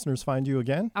our listeners find you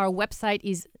again? Our website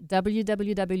is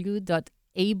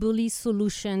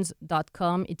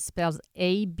www.abelysolutions.com. It spells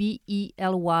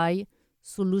ABELY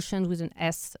solutions with an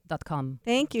S.com.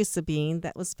 Thank you, Sabine.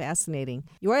 That was fascinating.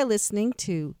 You are listening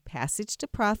to Passage to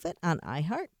Profit on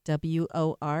iHeart,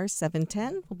 WOR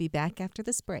 710. We'll be back after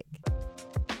this break.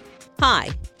 Hi,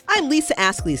 I'm Lisa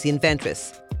Askley, the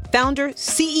inventress, founder,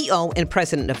 CEO, and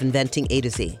president of Inventing A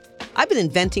to Z. I've been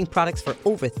inventing products for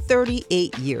over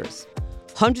 38 years.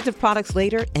 Hundreds of products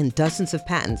later and dozens of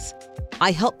patents.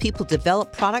 I help people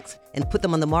develop products and put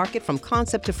them on the market from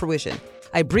concept to fruition.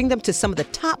 I bring them to some of the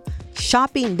top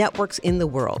shopping networks in the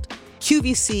world: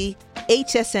 QVC,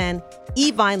 HSN,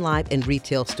 eVine Live, and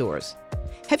retail stores.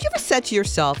 Have you ever said to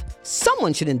yourself,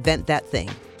 someone should invent that thing?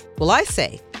 Well, I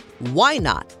say, why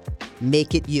not?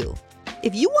 Make it you.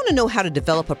 If you want to know how to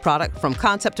develop a product from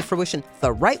concept to fruition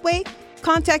the right way,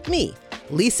 contact me,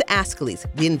 Lisa Askley,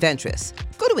 the inventress.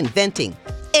 Go to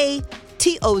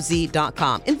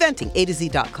inventingatoz.com,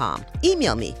 inventingatoz.com.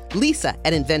 Email me,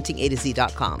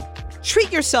 lisa@inventingatoz.com.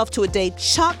 Treat yourself to a day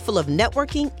chock full of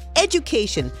networking,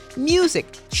 education, music,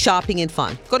 shopping, and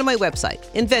fun. Go to my website,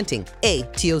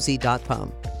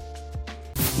 inventingatoz.com.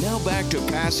 Now back to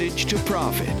Passage to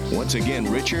Profit. Once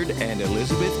again, Richard and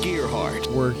Elizabeth Gearhart.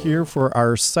 We're here for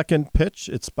our second pitch.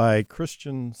 It's by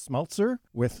Christian Smeltzer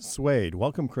with Suede.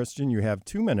 Welcome, Christian. You have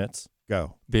 2 minutes.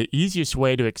 Go. The easiest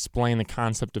way to explain the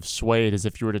concept of Suede is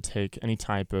if you were to take any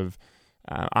type of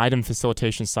item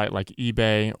facilitation site like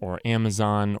eBay or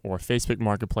Amazon or Facebook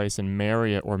Marketplace and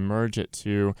marry it or merge it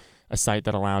to a site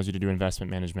that allows you to do investment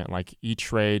management like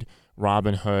E-Trade,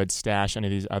 Robinhood, Stash, any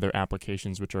of these other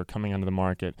applications which are coming onto the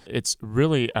market. It's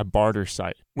really a barter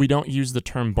site. We don't use the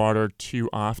term barter too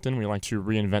often. We like to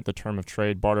reinvent the term of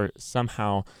trade. Barter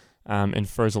somehow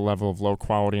infers a level of low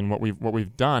quality, and what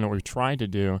we've tried to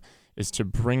do is to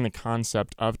bring the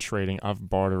concept of trading, of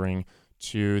bartering,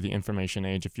 to the information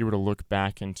age. If you were to look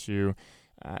back into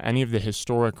any of the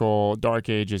historical dark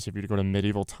ages, if you were to go to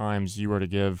medieval times, you were to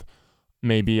give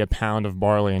maybe a pound of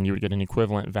barley and you would get an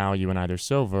equivalent value in either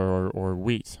silver or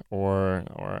wheat or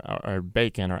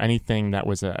bacon or anything that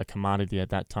was a commodity at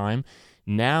that time.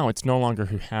 Now it's no longer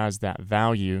who has that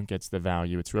value gets the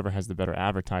value. It's whoever has the better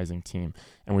advertising team.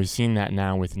 And we've seen that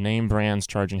now with name brands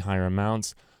charging higher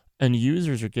amounts, and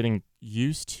users are getting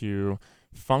used to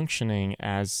functioning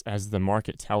as the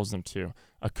market tells them to.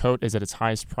 A coat is at its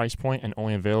highest price point and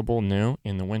only available new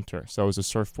in the winter. So is a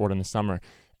surfboard in the summer.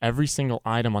 every single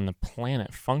item on the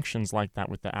planet functions like that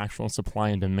with the actual supply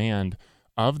and demand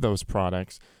of those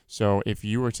products. So if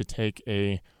you were to take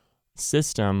a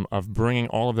system of bringing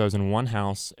all of those in one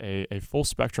house, a full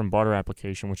spectrum barter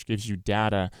application, which gives you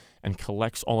data and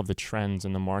collects all of the trends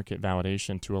in the market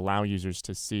validation to allow users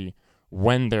to see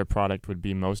when their product would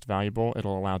be most valuable,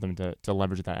 it'll allow them to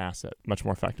leverage that asset much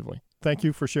more effectively. Thank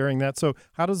you for sharing that. So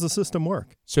how does the system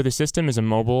work? So the system is a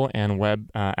mobile and web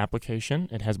application.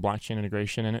 It has blockchain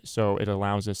integration in it, so it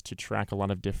allows us to track a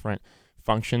lot of different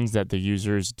functions that the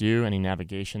users do, any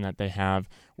navigation that they have,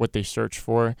 what they search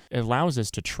for. It allows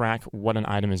us to track what an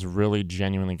item is really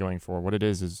genuinely going for. What it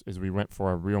is we went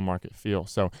for a real market feel.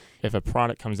 So if a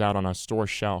product comes out on a store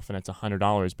shelf and it's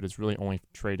 $100, but it's really only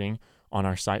trading on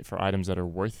our site for items that are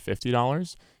worth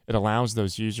 $50, it allows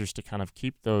those users to kind of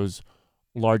keep those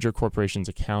larger corporations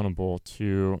accountable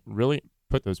to really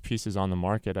put those pieces on the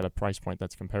market at a price point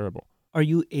that's comparable. Are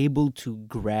you able to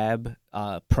grab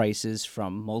prices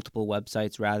from multiple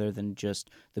websites rather than just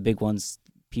the big ones,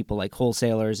 people like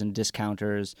wholesalers and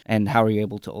discounters? And how are you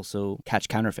able to also catch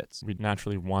counterfeits? We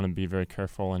naturally want to be very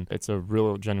careful, and it's a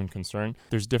real genuine concern.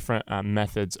 There's different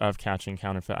methods of catching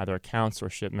counterfeit, either accounts or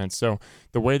shipments. So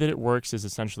the way that it works is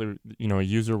essentially, a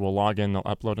user will log in, they'll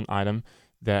upload an item.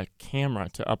 The camera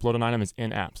to upload an item is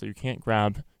in-app, so you can't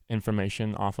grab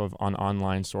information off of an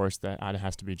online source. That item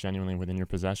has to be genuinely within your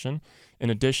possession. In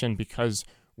addition, because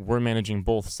we're managing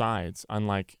both sides,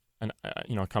 unlike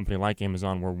a company like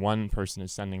Amazon where one person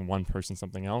is sending one person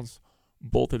something else,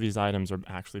 both of these items are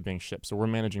actually being shipped. So we're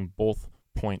managing both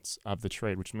points of the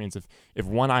trade, which means if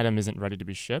one item isn't ready to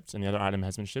be shipped and the other item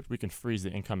has been shipped, we can freeze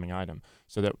the incoming item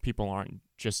so that people aren't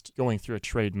just going through a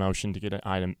trade motion to get an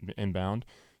item inbound.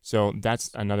 So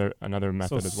that's another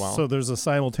method as well. So there's a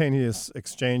simultaneous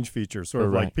exchange feature, sort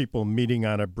of like people meeting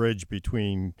on a bridge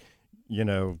between,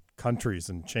 countries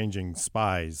and changing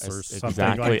spies or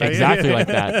something like that. Exactly like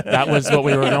that. That was what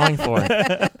we were going for.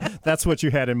 That's what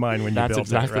you had in mind when you built it, right? That's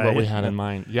exactly what we had in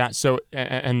mind. Yeah. So,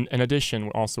 and in addition,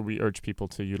 also we urge people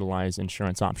to utilize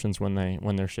insurance options when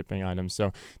they're shipping items.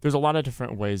 So there's a lot of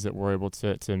different ways that we're able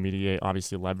to mediate,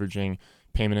 obviously leveraging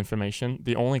payment information.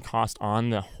 The only cost on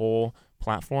the whole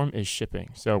platform is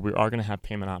shipping. So we are going to have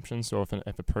payment options. So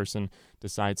if a person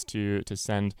decides to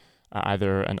send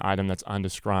either an item that's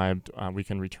undescribed, we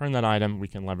can return that item. We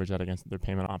can leverage that against their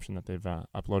payment option that they've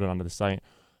uploaded onto the site.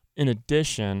 In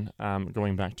addition,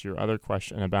 going back to your other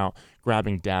question about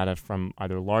grabbing data from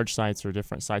either large sites or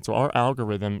different sites. So our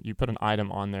algorithm, you put an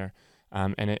item on there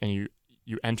and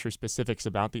you enter specifics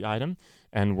about the item.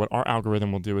 And what our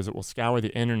algorithm will do is it will scour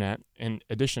the internet in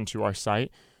addition to our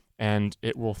site, and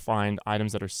it will find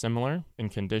items that are similar in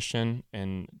condition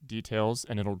and details,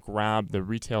 and it'll grab the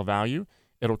retail value.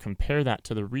 It'll compare that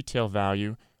to the retail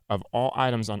value of all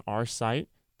items on our site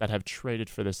that have traded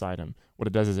for this item. What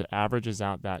it does is it averages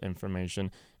out that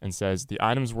information and says the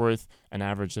item's worth an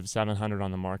average of $700 on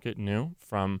the market new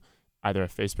from either a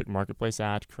Facebook Marketplace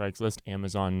ad, Craigslist,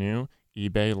 Amazon new,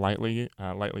 eBay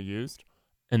lightly used,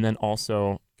 and then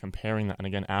also comparing that and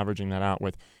again averaging that out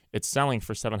with it's selling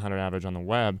for $700 average on the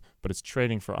web, but it's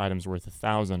trading for items worth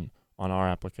 $1,000 on our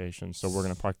application. So we're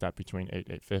going to park that between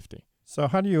 $850. So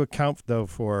how do you account, though,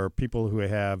 for people who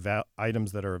have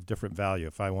items that are of different value?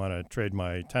 If I want to trade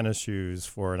my tennis shoes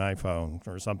for an iPhone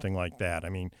or something like that, I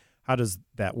mean, how does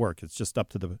that work? It's just up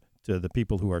to the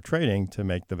people who are trading to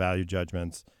make the value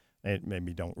judgments. They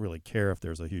maybe don't really care if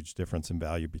there's a huge difference in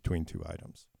value between two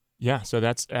items. Yeah, so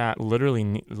that's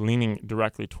literally leaning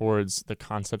directly towards the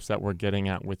concepts that we're getting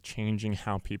at with changing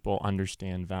how people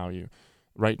understand value.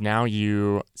 Right now,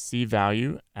 you see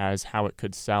value as how it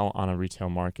could sell on a retail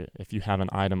market. If you have an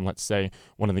item, let's say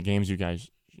one of the games you guys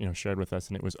shared with us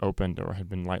and it was opened or had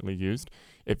been lightly used,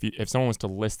 if someone was to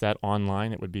list that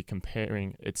online, it would be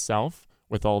comparing itself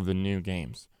with all of the new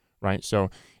games, right?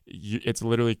 So it's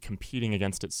literally competing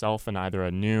against itself in either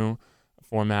a new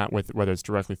format, with whether it's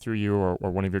directly through you or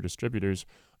one of your distributors.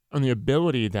 And the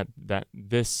ability that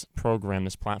this program,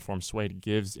 this platform, Suede,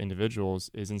 gives individuals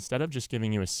is instead of just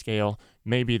giving you a scale,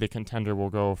 maybe the contender will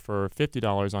go for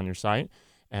 $50 on your site,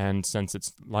 and since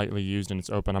it's lightly used and it's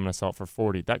open, I'm going to sell it for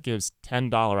 $40. That gives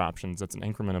 $10 options. That's an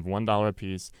increment of $1 a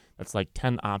piece. That's like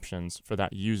 10 options for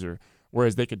that user.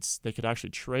 Whereas they could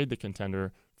actually trade the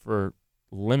contender for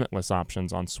limitless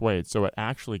options on Suede. So it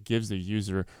actually gives the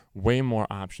user way more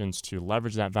options to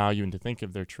leverage that value and to think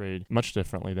of their trade much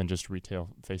differently than just retail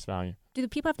face value. Do the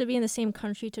people have to be in the same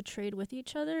country to trade with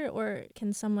each other, or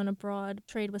can someone abroad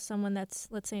trade with someone that's,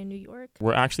 let's say, in New York?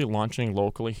 We're actually launching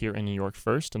locally here in New York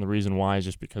first, and the reason why is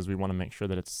just because we want to make sure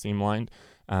that it's streamlined.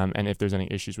 And if there's any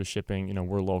issues with shipping,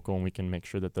 we're local and we can make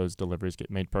sure that those deliveries get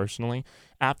made personally.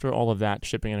 After all of that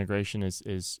shipping integration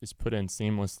is put in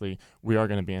seamlessly, we are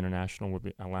going to be international. We'll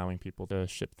be allowing people to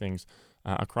ship things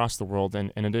across the world.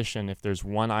 And in addition, if there's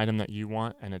one item that you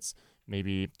want and it's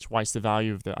maybe twice the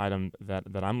value of the item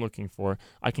that I'm looking for,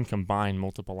 I can combine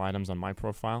multiple items on my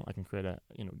profile. I can create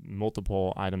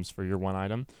multiple items for your one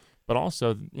item. But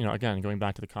also, again, going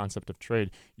back to the concept of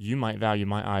trade, you might value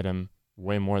my item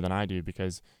way more than I do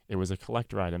because it was a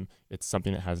collector item. It's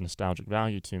something that has nostalgic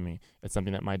value to me. It's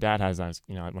something that my dad has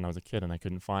when I was a kid and I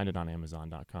couldn't find it on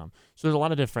Amazon.com. So there's a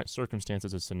lot of different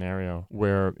circumstances or scenario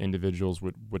where individuals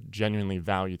would genuinely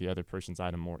value the other person's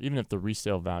item more, even if the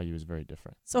resale value is very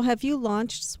different. So have you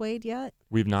launched Suede yet?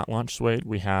 We've not launched Suede.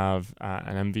 We have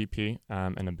an MVP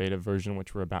and a beta version,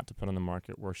 which we're about to put on the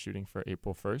market. We're shooting for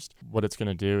April 1st. What it's going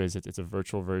to do is it's a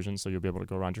virtual version, so you'll be able to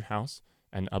go around your house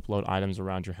and upload items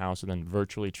around your house and then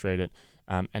virtually trade it.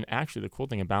 And actually, the cool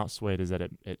thing about Suede is that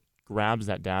it grabs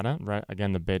that data, right?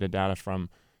 Again, the beta data from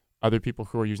other people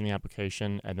who are using the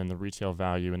application and then the retail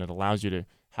value, and it allows you to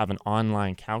have an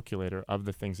online calculator of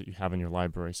the things that you have in your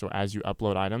library. So as you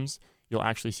upload items, you'll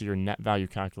actually see your net value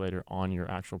calculator on your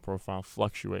actual profile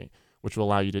fluctuate, which will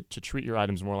allow you to treat your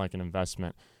items more like an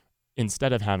investment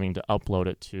instead of having to upload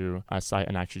it to a site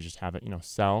and actually just have it,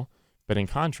 sell. But in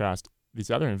contrast, these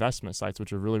other investment sites,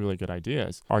 which are really, really good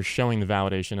ideas, are showing the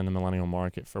validation in the millennial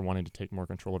market for wanting to take more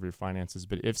control of your finances.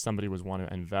 But if somebody was wanting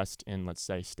to invest in, let's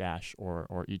say, Stash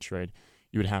or E-Trade,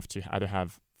 you would have to either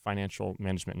have financial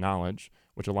management knowledge,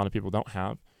 which a lot of people don't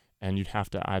have, and you'd have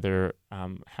to either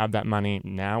have that money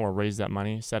now or raise that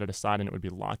money, set it aside, and it would be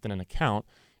locked in an account.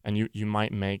 And you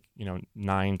might make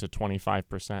 9 to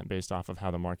 25% based off of how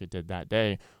the market did that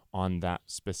day on that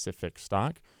specific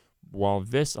stock. While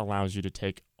this allows you to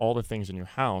take all the things in your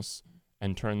house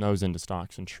and turn those into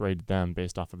stocks and trade them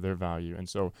based off of their value. And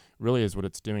so really is what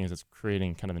it's doing is it's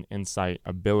creating kind of an insight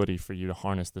ability for you to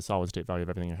harness the solid state value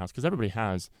of everything in your house. Because everybody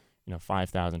has,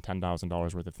 $5,000,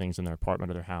 $10,000 worth of things in their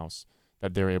apartment or their house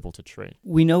that they're able to trade.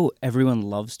 We know everyone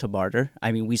loves to barter.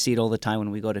 I mean, we see it all the time when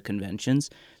we go to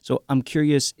conventions. So I'm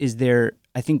curious,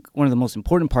 I think one of the most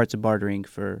important parts of bartering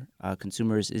for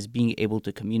consumers is being able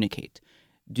to communicate.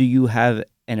 Do you have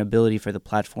an ability for the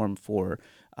platform for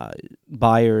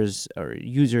buyers or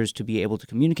users to be able to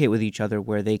communicate with each other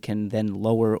where they can then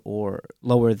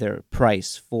lower their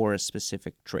price for a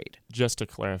specific trade? Just to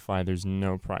clarify, there's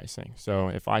no pricing. So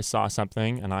if I saw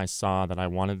something and I saw that I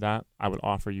wanted that, I would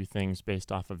offer you things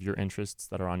based off of your interests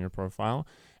that are on your profile,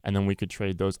 and then we could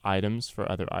trade those items for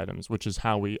other items, which is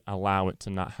how we allow it to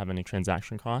not have any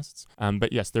transaction costs.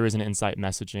 But yes, there is an insight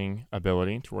messaging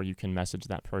ability to where you can message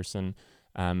that person.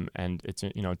 And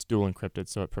it's dual encrypted,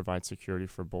 so it provides security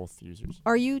for both users.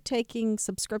 Are you taking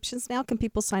subscriptions now? Can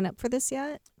people sign up for this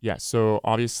yet? Yes. So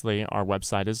obviously our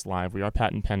website is live. We are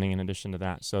patent pending in addition to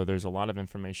that. So there's a lot of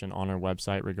information on our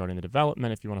website regarding the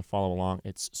development. If you want to follow along,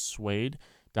 it's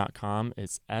Swade.com.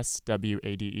 It's SWADE.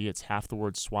 It's half the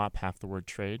word swap, half the word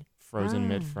trade, frozen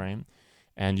mid-frame.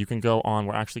 And you can go on.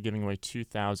 We're actually giving away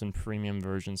 2,000 premium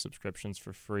version subscriptions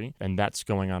for free, and that's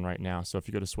going on right now. So if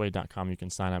you go to Swade.com, you can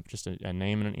sign up, just a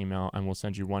name and an email, and we'll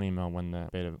send you one email when the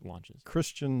beta launches.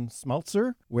 Christian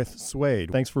Smeltzer with Suede.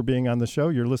 Thanks for being on the show.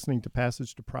 You're listening to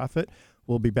Passage to Profit.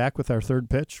 We'll be back with our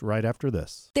third pitch right after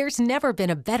this. There's never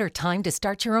been a better time to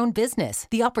start your own business.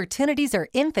 The opportunities are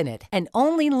infinite and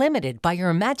only limited by your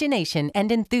imagination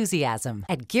and enthusiasm.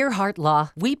 At Gearhart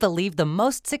Law, we believe the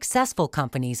most successful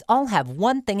companies all have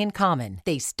one thing in common.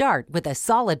 They start with a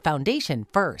solid foundation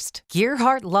first.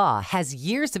 Gearhart Law has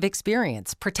years of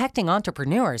experience protecting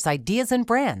entrepreneurs' ideas and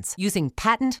brands using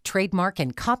patent, trademark,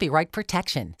 and copyright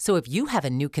protection. So if you have a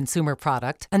new consumer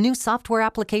product, a new software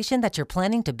application that you're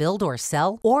planning to build or sell,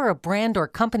 or a brand or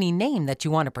company name that you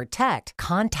want to protect,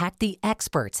 contact the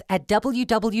experts at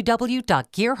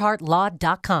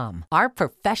www.gearhartlaw.com. Our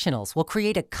professionals will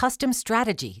create a custom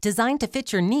strategy designed to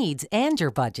fit your needs and your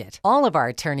budget. All of our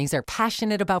attorneys are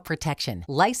passionate about protection,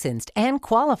 licensed and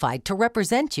qualified to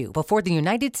represent you before the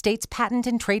United States Patent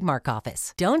and Trademark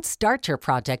Office. Don't start your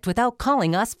project without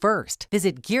calling us first.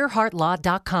 Visit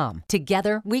gearhartlaw.com.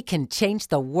 Together, we can change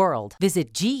the world.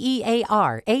 Visit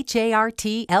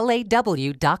GEARHARTLAW.com.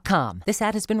 This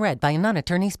ad has been read by a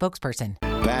non-attorney spokesperson.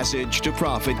 Passage to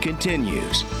Profit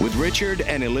continues with Richard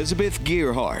and Elizabeth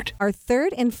Gearhart. Our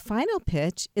third and final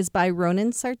pitch is by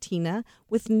Ronan Sartina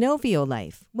with Novio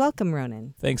Life. Welcome,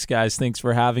 Ronan. Thanks, guys. Thanks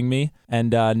for having me.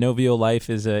 And Novio Life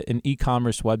is an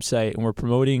e-commerce website, and we're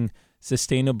promoting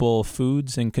sustainable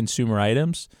foods and consumer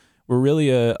items. We're really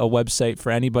a website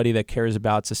for anybody that cares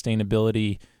about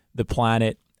sustainability, the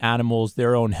planet, animals,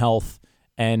 their own health.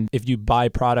 And if you buy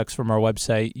products from our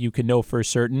website, you can know for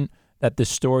certain that the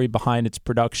story behind its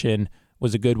production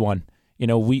was a good one. You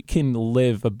know, we can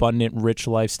live abundant, rich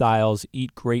lifestyles,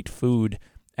 eat great food,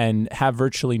 and have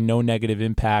virtually no negative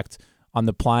impact on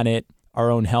the planet, our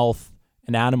own health,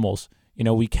 and animals. You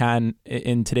know, we can,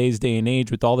 in today's day and age,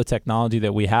 with all the technology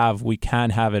that we have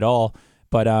have it all.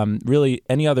 But really,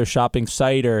 any other shopping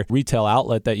site or retail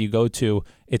outlet that you go to,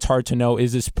 it's hard to know,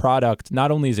 is this product,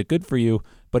 not only is it good for you,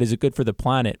 but is it good for the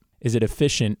planet? Is it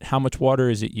efficient? How much water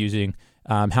is it using?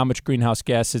 How much greenhouse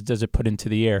gases does it put into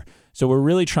the air? So we're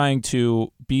really trying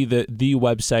to be the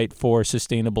website for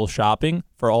sustainable shopping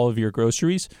for all of your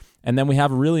groceries. And then we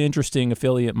have a really interesting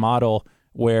affiliate model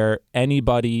where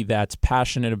anybody that's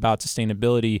passionate about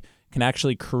sustainability can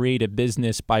actually create a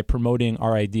business by promoting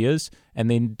our ideas, and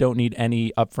they don't need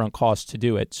any upfront costs to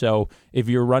do it. So if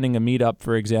you're running a meetup,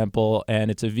 for example,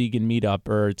 and it's a vegan meetup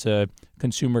or it's a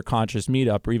consumer conscious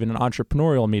meetup or even an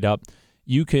entrepreneurial meetup,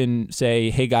 you can say,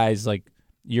 hey guys, like,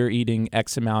 you're eating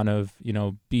X amount of,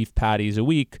 beef patties a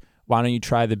week. Why don't you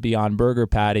try the Beyond Burger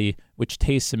patty, which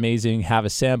tastes amazing, have a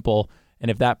sample. And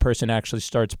if that person actually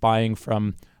starts buying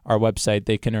from our website,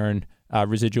 they can earn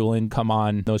residual income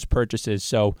on those purchases.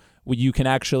 So you can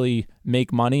actually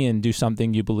make money and do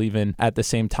something you believe in at the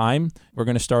same time. We're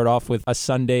going to start off with a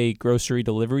Sunday grocery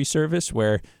delivery service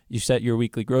where you set your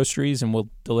weekly groceries and we'll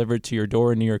deliver it to your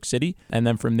door in New York City. And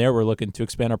then from there, we're looking to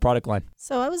expand our product line.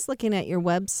 So I was looking at your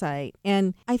website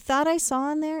and I thought I saw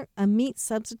on there a meat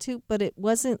substitute, but it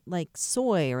wasn't like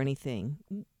soy or anything.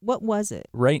 What was it?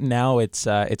 Right now, it's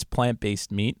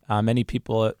plant-based meat. Many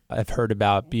people have heard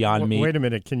about Beyond Meat. Wait a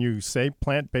minute. Can you say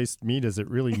plant-based meat? Is it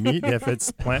really meat if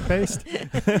it's plant-based? Yeah,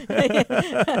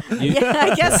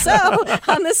 I guess so.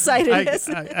 On this site it is.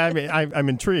 I'm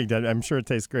intrigued. I'm sure it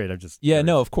tastes great. I'm just curious.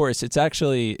 No, of course. It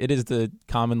is the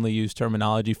commonly used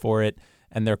terminology for it,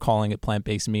 and they're calling it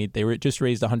plant-based meat. They just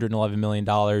raised $111 million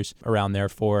around there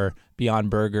for Beyond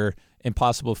Burger.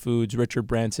 Impossible Foods, Richard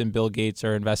Branson, Bill Gates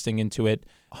are investing into it.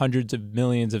 Hundreds of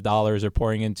millions of dollars are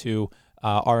pouring into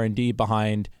R&D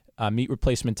behind meat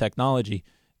replacement technology.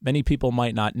 Many people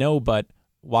might not know, but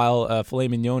while a filet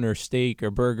mignon or steak or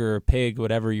burger or pig,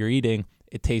 whatever you're eating,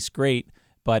 it tastes great.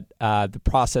 But the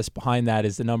process behind that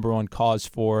is the number one cause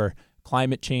for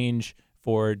climate change,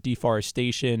 for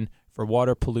deforestation, for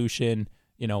water pollution,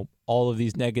 all of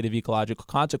these negative ecological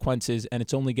consequences. And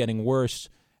it's only getting worse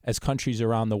as countries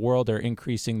around the world are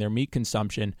increasing their meat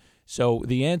consumption. So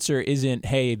the answer isn't,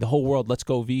 hey, the whole world, let's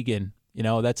go vegan.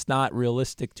 That's not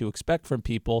realistic to expect from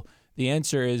people. The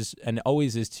answer is, and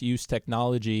always is, to use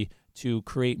technology to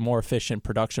create more efficient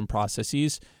production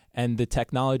processes. And the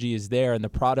technology is there and the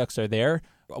products are there.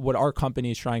 What our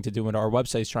company is trying to do and our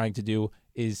website is trying to do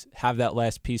is have that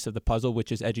last piece of the puzzle,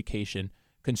 which is education.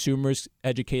 Consumers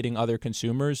educating other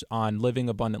consumers on living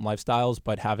abundant lifestyles,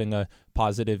 but having a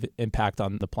positive impact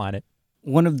on the planet.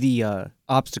 One of the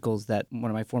obstacles that one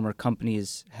of my former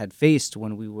companies had faced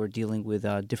when we were dealing with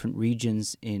different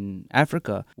regions in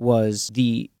Africa was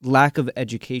the lack of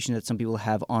education that some people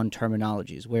have on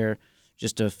terminologies, where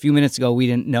just a few minutes ago we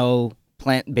didn't know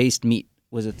plant-based meat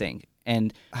was a thing.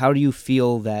 And how do you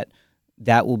feel that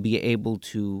will be able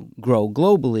to grow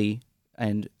globally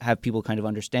and have people kind of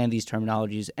understand these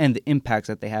terminologies and the impacts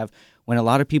that they have when a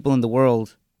lot of people in the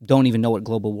world don't even know what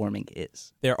global warming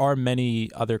is? There are many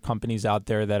other companies out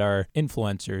there that are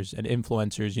influencers, and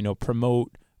influencers,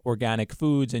 promote organic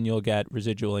foods and you'll get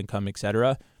residual income,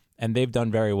 etc. And they've done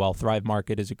very well. Thrive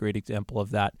Market is a great example of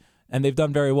that. And they've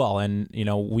done very well. And,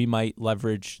 we might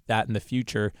leverage that in the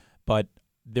future, but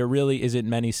there really isn't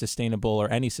many sustainable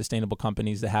or any sustainable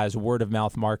companies that has word of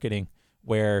mouth marketing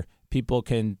where people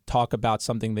can talk about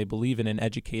something they believe in and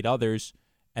educate others,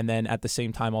 and then at the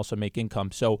same time also make income.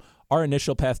 So our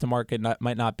initial path to market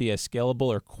might not be as scalable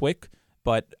or quick,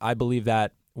 but I believe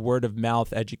that word of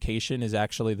mouth education is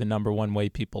actually the number one way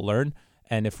people learn.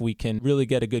 And if we can really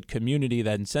get a good community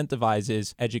that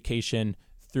incentivizes education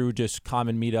through just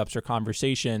common meetups or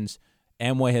conversations,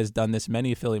 Amway has done this,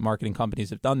 many affiliate marketing companies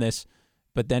have done this,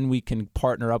 but then we can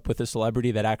partner up with a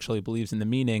celebrity that actually believes in the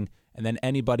meaning, and then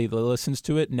anybody that listens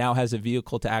to it now has a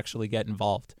vehicle to actually get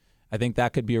involved. I think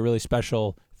that could be a really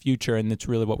special future, and it's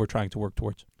really what we're trying to work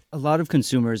towards. A lot of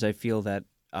consumers, I feel that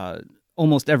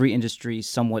almost every industry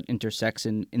somewhat intersects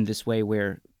in this way,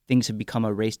 where things have become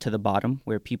a race to the bottom,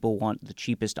 where people want the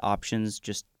cheapest options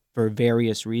just for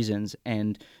various reasons.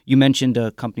 And you mentioned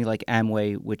a company like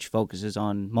Amway, which focuses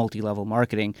on multi-level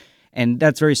marketing. And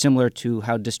that's very similar to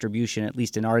how distribution, at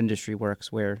least in our industry, works,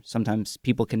 where sometimes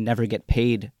people can never get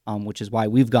paid, which is why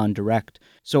we've gone direct.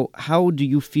 So how do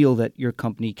you feel that your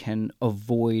company can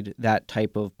avoid that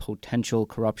type of potential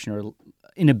corruption or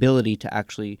inability to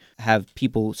actually have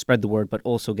people spread the word, but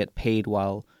also get paid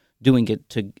while doing it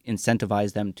to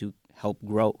incentivize them to help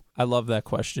grow? I love that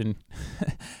question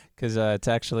because it's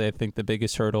actually, I think, the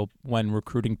biggest hurdle when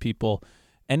recruiting people.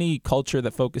 Any culture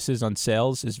that focuses on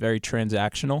sales is very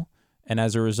transactional. And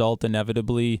as a result,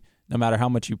 inevitably, no matter how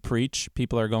much you preach,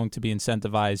 people are going to be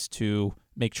incentivized to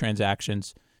make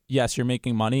transactions. Yes, you're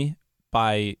making money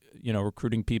by,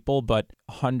 recruiting people, but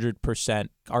 100%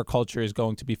 our culture is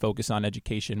going to be focused on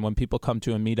education. When people come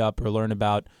to a meetup or learn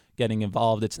about getting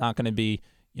involved, it's not going to be,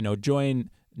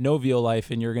 join Novio Life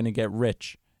and you're going to get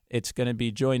rich. It's going to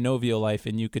be join Novio Life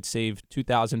and you could save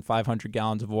 2,500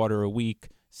 gallons of water a week,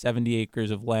 70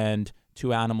 acres of land,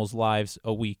 2 animals' lives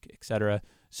a week, etc.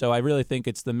 So I really think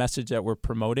it's the message that we're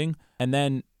promoting. And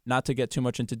then, not to get too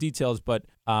much into details, but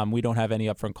we don't have any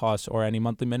upfront costs or any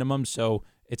monthly minimums. So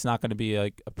it's not going to be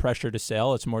like a pressure to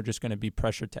sell. It's more just going to be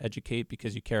pressure to educate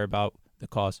because you care about the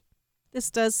cause. This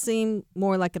does seem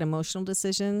more like an emotional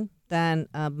decision than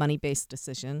a money-based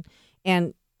decision.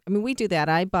 And we do that.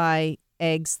 I buy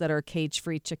eggs that are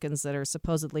cage-free chickens that are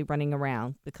supposedly running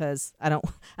around because I don't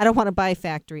want to buy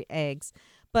factory eggs.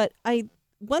 But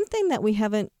one thing that we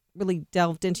haven't really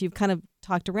delved into, you've kind of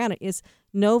talked around it, is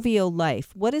Novio Life.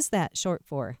 What is that short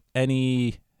for?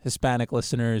 Any Hispanic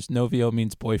listeners, Novio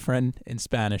means boyfriend in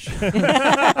Spanish.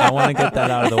 I want to get that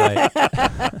out of the way.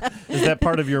 Is that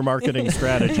part of your marketing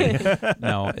strategy?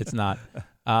 No, it's not.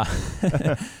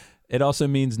 It also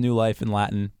means new life in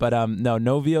Latin. But no,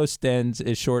 Novio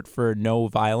is short for no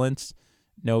violence.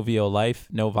 Novio Life,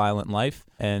 no violent life.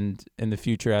 And in the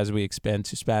future, as we expand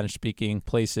to Spanish-speaking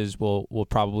places, we'll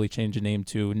probably change the name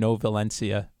to No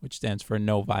Violencia, which stands for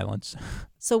no violence.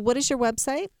 So what is your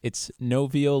website? It's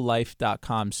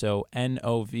noviolife.com, so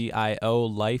Novio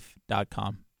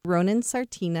life.com. Ronan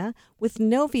Sartina with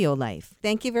Novio Life.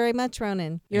 Thank you very much,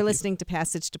 Ronan. You're listening to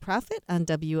Passage to Profit on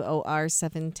WOR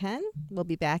 710. We'll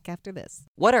be back after this.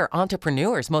 What are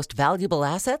entrepreneurs' most valuable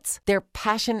assets? Their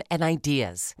passion and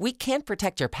ideas. We can't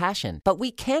protect your passion, but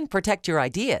we can protect your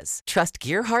ideas. Trust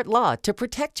Gearhart Law to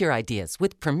protect your ideas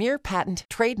with premier patent,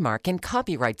 trademark, and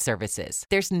copyright services.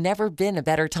 There's never been a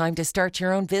better time to start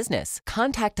your own business.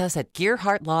 Contact us at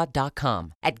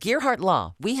GearhartLaw.com. At Gearhart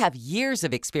Law, we have years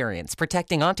of experience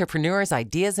protecting entrepreneurs'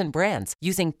 ideas and brands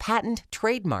using patent,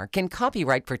 trademark, and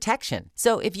copyright protection.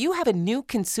 So if you have a new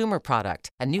consumer product,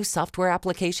 a new software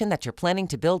application that you're planning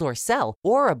to build or sell,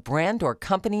 or a brand or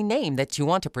company name that you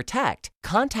want to protect,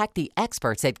 contact the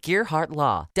experts at Gearhart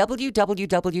Law.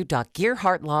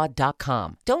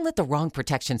 www.gearhartlaw.com. Don't let the wrong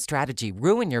protection strategy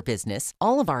ruin your business.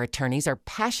 All of our attorneys are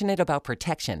passionate about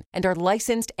protection and are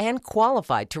licensed and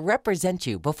qualified to represent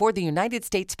you before the United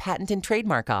States Patent and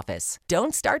Trademark Office.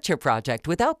 Don't start your project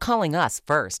without calling us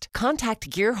first. Contact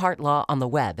Gearhart Law on the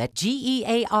web at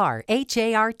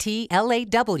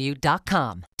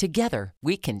GearhartLaw.com. Together,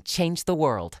 we can change the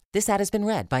world. This ad has been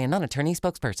read by a non-attorney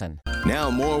spokesperson. Now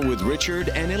more with Richard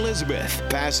and Elizabeth.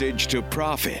 Passage to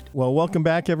Profit. Well, welcome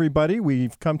back, everybody.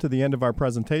 We've come to the end of our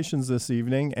presentations this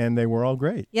evening, and they were all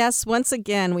great. Yes, once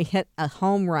again, we hit a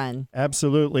home run.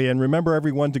 Absolutely. And remember,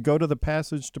 everyone, to go to the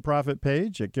Passage to Profit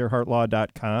page at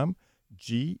GearhartLaw.com,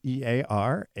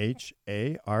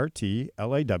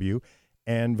 GearhartLaw,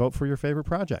 and vote for your favorite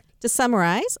project. To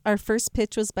summarize, our first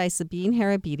pitch was by Sabine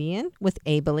Harabedian with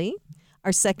Abely.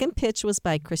 Our second pitch was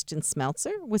by Christian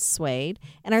Smeltzer with Suede.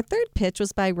 And our third pitch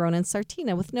was by Ronan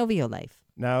Sartina with Novio Life.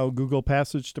 Now Google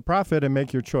Passage to Profit and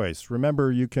make your choice.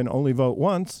 Remember, you can only vote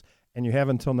once, and you have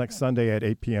until next Sunday at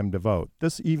 8 p.m. to vote.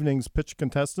 This evening's pitch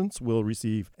contestants will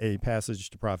receive a Passage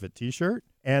to Profit t-shirt,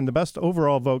 and the best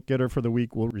overall vote getter for the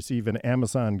week will receive an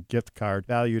Amazon gift card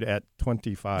valued at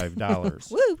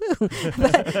 $25. Woo, woo.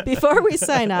 But before we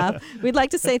sign off, we'd like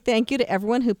to say thank you to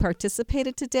everyone who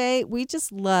participated today. We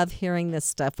just love hearing this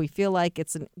stuff. We feel like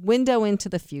it's a window into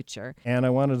the future. And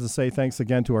I wanted to say thanks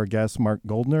again to our guests, Mark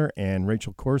Goldner and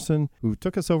Rachel Corson, who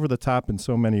took us over the top in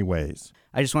so many ways.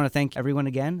 I just want to thank everyone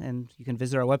again, and you can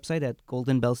visit our website at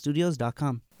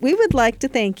goldenbellstudios.com. We would like to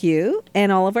thank you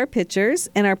and all of our pitchers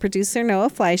and our producer, Noah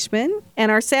Fleischman,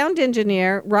 and our sound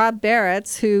engineer, Rob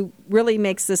Barretts, who really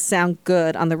makes this sound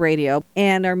good on the radio,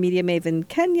 and our media maven,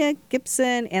 Kenya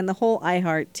Gibson, and the whole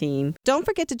iHeart team. Don't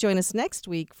forget to join us next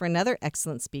week for another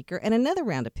excellent speaker and another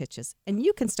round of pitches, and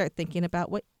you can start thinking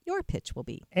about what your pitch will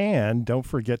be. And don't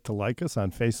forget to like us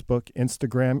on Facebook,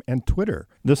 Instagram, and Twitter.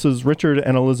 This is Richard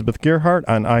and Elizabeth Gearhart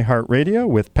on iHeartRadio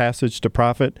with Passage to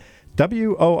Profit.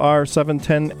 WOR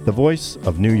 710, the voice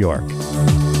of New York.